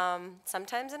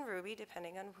 sometimes in Ruby,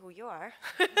 depending on who you are,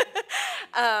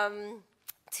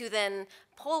 to then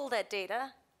pull that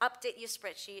data, update your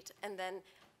spreadsheet, and then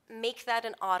make that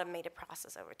an automated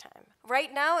process over time.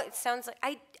 Right now, it sounds like,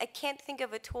 I can't think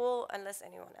of a tool, unless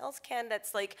anyone else can,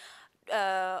 that's like,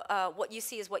 what you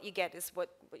see is what you get, is what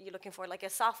you're looking for, like a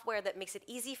software that makes it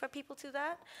easy for people to do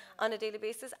that on a daily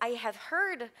basis. I have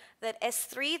heard that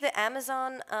S3, the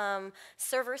Amazon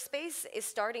server space, is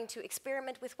starting to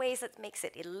experiment with ways that makes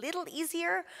it a little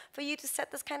easier for you to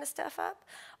set this kind of stuff up.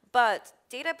 But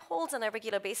data polls on a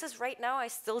regular basis right now are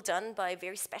still done by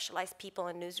very specialized people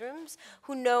in newsrooms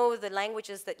who know the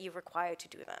languages that you require to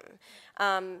do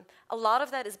them. A lot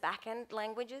of that is back-end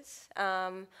languages.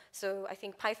 So I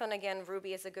think Python, again,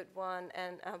 Ruby is a good one,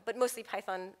 and but mostly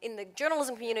Python. In the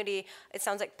journalism community, it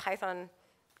sounds like Python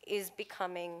is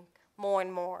becoming more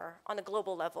and more, on a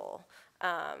global level,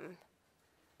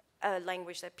 a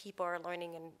language that people are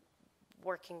learning and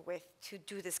working with to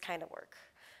do this kind of work.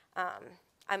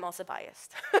 I'm also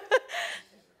biased.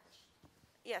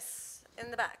 Yes,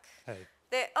 in the back. Hey,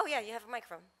 There, oh yeah, you have a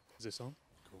microphone. is this on?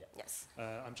 Cool. Yes.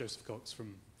 I'm Joseph Cox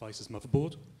from Vice's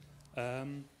Motherboard.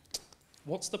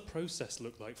 What's the process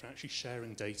look like for actually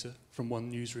sharing data from one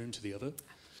newsroom to the other?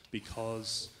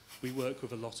 Because we work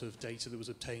with a lot of data that was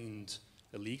obtained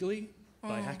illegally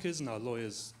by hackers, and our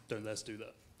lawyers don't let us do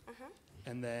that.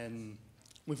 And then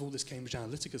with all this Cambridge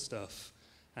Analytica stuff,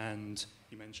 and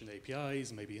you mentioned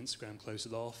APIs, maybe Instagram closed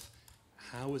it off,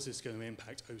 how is this going to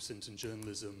impact OSINT and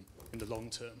journalism in the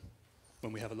long term?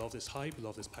 When we have a lot of this hype, a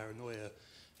lot of this paranoia,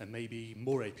 and maybe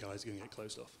more APIs are going to get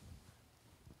closed off.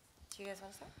 Do you guys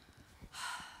want to start?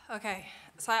 Okay,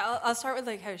 so I'll start with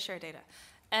like how to share data.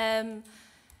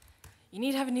 You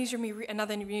need to have a newsroom,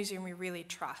 another newsroom you really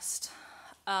trust.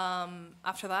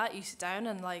 After that, you sit down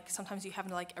and like sometimes you have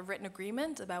like a written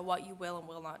agreement about what you will and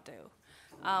will not do.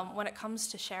 When it comes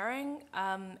to sharing,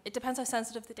 it depends how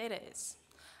sensitive the data is.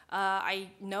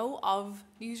 I know of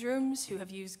newsrooms who have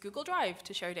used Google Drive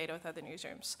to share data with other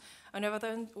newsrooms. I know of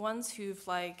other ones who've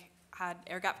like had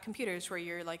air-gapped computers where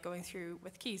you're like going through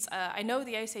with keys. I know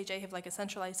the ICAJ have like a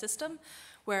centralized system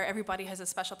where everybody has a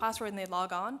special password and they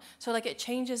log on. So like it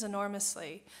changes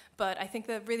enormously. But I think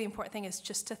the really important thing is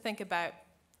just to think about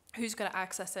who's going to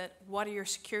access it, what are your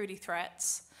security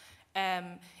threats,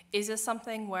 is this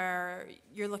something where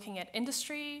you're looking at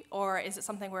industry, or is it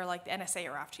something where like the NSA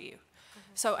are after you?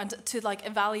 So, and to like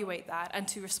evaluate that and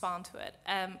to respond to it.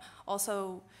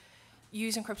 Also,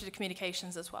 use encrypted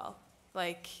communications as well,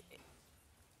 like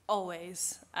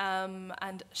always,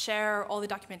 and share all the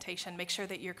documentation. Make sure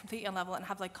that you're completely on level and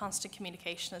have like constant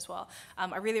communication as well.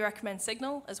 I really recommend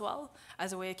Signal as well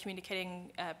as a way of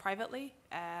communicating privately.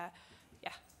 Yeah.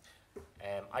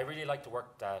 I really like the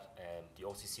work that the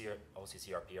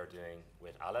OCCRP are doing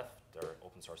with Aleph, their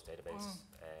open source database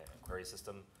query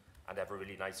system. And they have a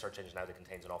really nice search engine now that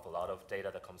contains an awful lot of data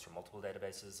that comes from multiple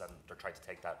databases, and they're trying to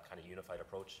take that kind of unified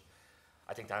approach.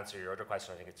 I think to answer your other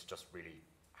question, I think it's just really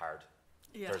hard.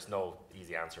 Yeah. There's no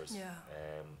easy answers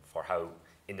for how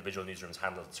individual newsrooms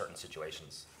handle certain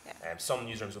situations. Yeah. Some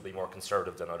newsrooms will be more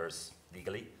conservative than others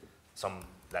legally, some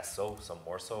less so, some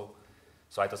more so.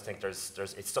 So I just think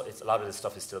it's a lot of this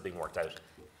stuff is still being worked out.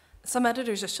 Some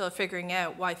editors are still figuring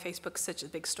out why Facebook's such a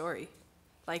big story.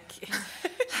 Like,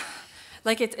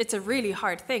 like it's a really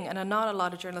hard thing, and not a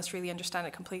lot of journalists really understand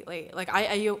it completely. Like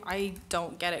I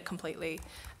don't get it completely,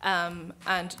 and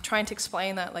trying to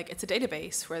explain that like it's a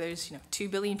database where there's 2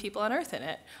 billion people on Earth in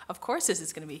it. Of course, this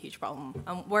is going to be a huge problem.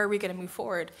 Where are we going to move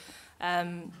forward?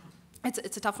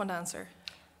 It's a tough one to answer.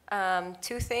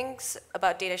 2 things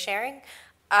about data sharing.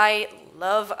 I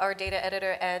love our data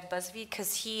editor at BuzzFeed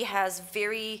because he has a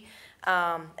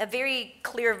very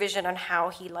clear vision on how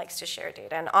he likes to share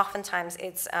data, and oftentimes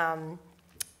it's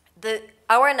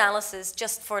our analysis,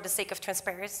 just for the sake of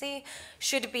transparency,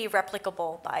 should be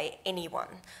replicable by anyone.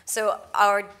 So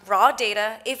our raw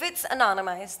data, if it's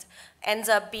anonymized, ends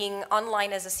up being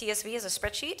online as a CSV, as a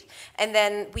spreadsheet. And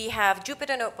then we have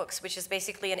Jupyter Notebooks, which is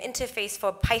basically an interface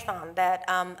for Python that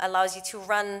allows you to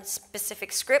run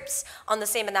specific scripts on the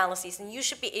same analyses. And you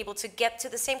should be able to get to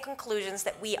the same conclusions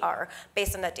that we are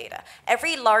based on that data.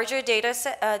 Every larger data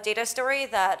story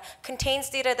that contains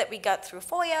data that we got through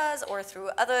FOIAs or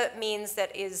through other means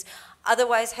that is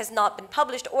otherwise has not been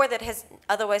published or that has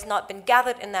otherwise not been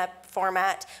gathered in that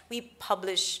format, we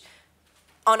publish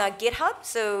on our GitHub.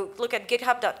 So look at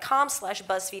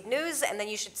github.com/BuzzFeed News, and then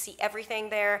you should see everything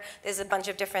there. There's a bunch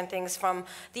of different things from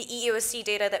the EEOC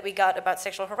data that we got about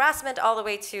sexual harassment all the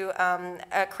way to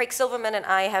Craig Silverman and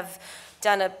I have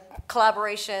done a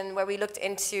collaboration where we looked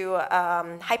into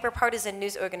hyperpartisan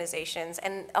news organizations,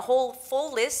 and a whole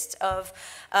full list of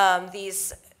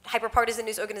these hyperpartisan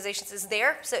news organizations is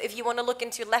there. So if you want to look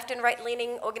into left and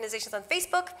right-leaning organizations on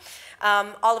Facebook,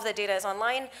 all of the data is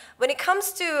online. When it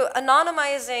comes to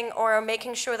anonymizing or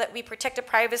making sure that we protect the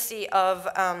privacy of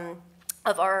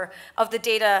the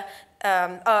data,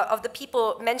 of the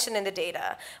people mentioned in the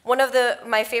data, one of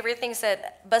my favorite things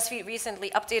that BuzzFeed recently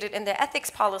updated in their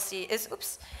ethics policy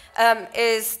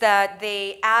is that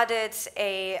they added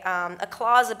a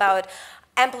clause about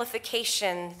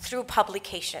amplification through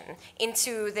publication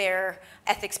into their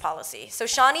ethics policy. So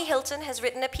Shani Hilton has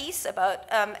written a piece about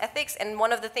ethics, and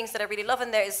one of the things that I really love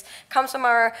in there comes from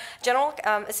our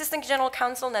Assistant General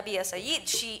Counsel, Nabia Sayed.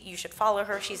 You should follow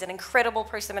her. She's an incredible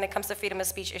person when it comes to freedom of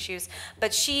speech issues.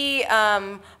 But she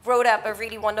wrote up a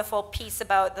really wonderful piece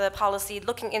about the policy,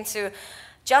 looking into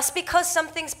just because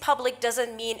something's public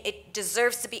doesn't mean it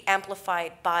deserves to be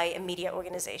amplified by a media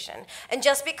organization. And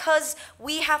just because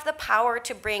we have the power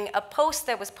to bring a post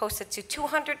that was posted to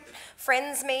 200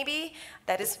 friends maybe,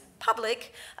 that is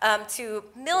public, to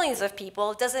millions of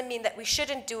people, doesn't mean that we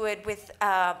shouldn't do it with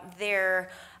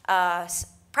their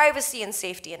privacy and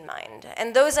safety in mind.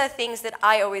 And those are things that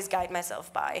I always guide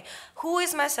myself by. Who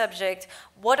is my subject?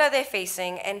 What are they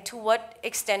facing? And to what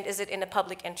extent is it in the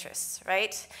public interest,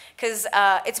 right? Because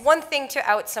it's one thing to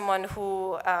out someone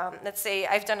who, let's say,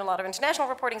 I've done a lot of international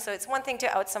reporting, so it's one thing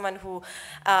to out someone who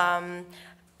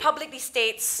publicly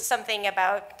states something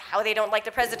about how they don't like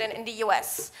the president in the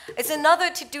US. It's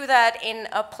another to do that in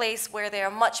a place where there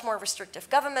are much more restrictive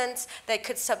governments that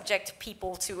could subject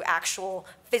people to actual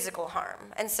physical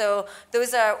harm. And so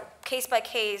those are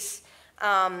case-by-case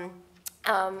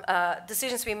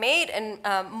decisions we made, and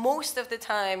most of the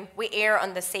time we err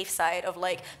on the safe side of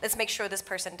like, let's make sure this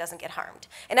person doesn't get harmed.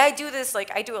 And I do this, like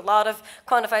I do a lot of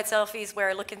quantified selfies where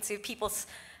I look into people's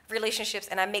relationships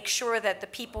and I make sure that the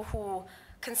people who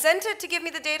consented to give me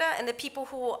the data and the people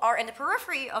who are in the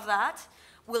periphery of that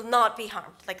will not be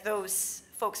harmed. Like those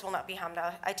folks will not be harmed.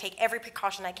 I take every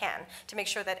precaution I can to make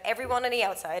sure that everyone on the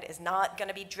outside is not going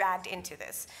to be dragged into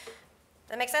this.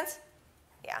 That make sense?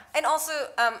 Yeah, and also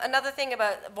another thing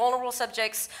about vulnerable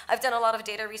subjects, I've done a lot of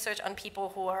data research on people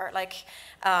who are like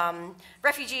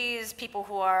refugees, people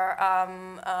who are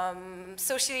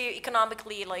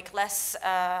socioeconomically like less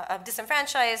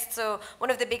disenfranchised. So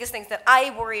one of the biggest things that I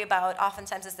worry about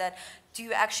oftentimes is that, do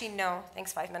you actually know,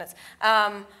 thanks 5 minutes,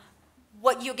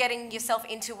 what you're getting yourself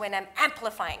into when I'm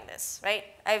amplifying this, right?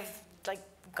 I've like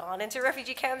gone into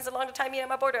refugee camps along the time at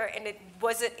my border, and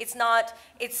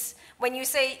it's when you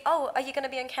say, oh, are you going to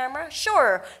be on camera?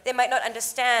 Sure. They might not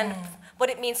understand what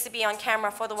it means to be on camera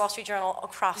for the Wall Street Journal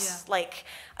across like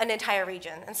an entire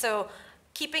region. And so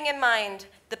keeping in mind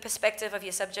the perspective of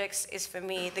your subjects is, for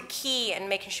me, the key in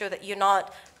making sure that you're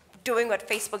not doing what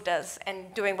Facebook does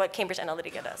and doing what Cambridge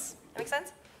Analytica does. That make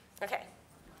sense? Okay.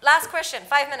 Last question,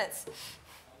 5 minutes.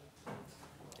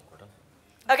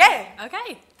 Okay.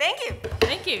 Okay. Thank you.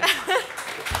 Thank you. Okay.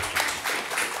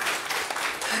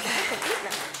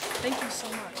 Thank you so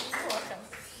much.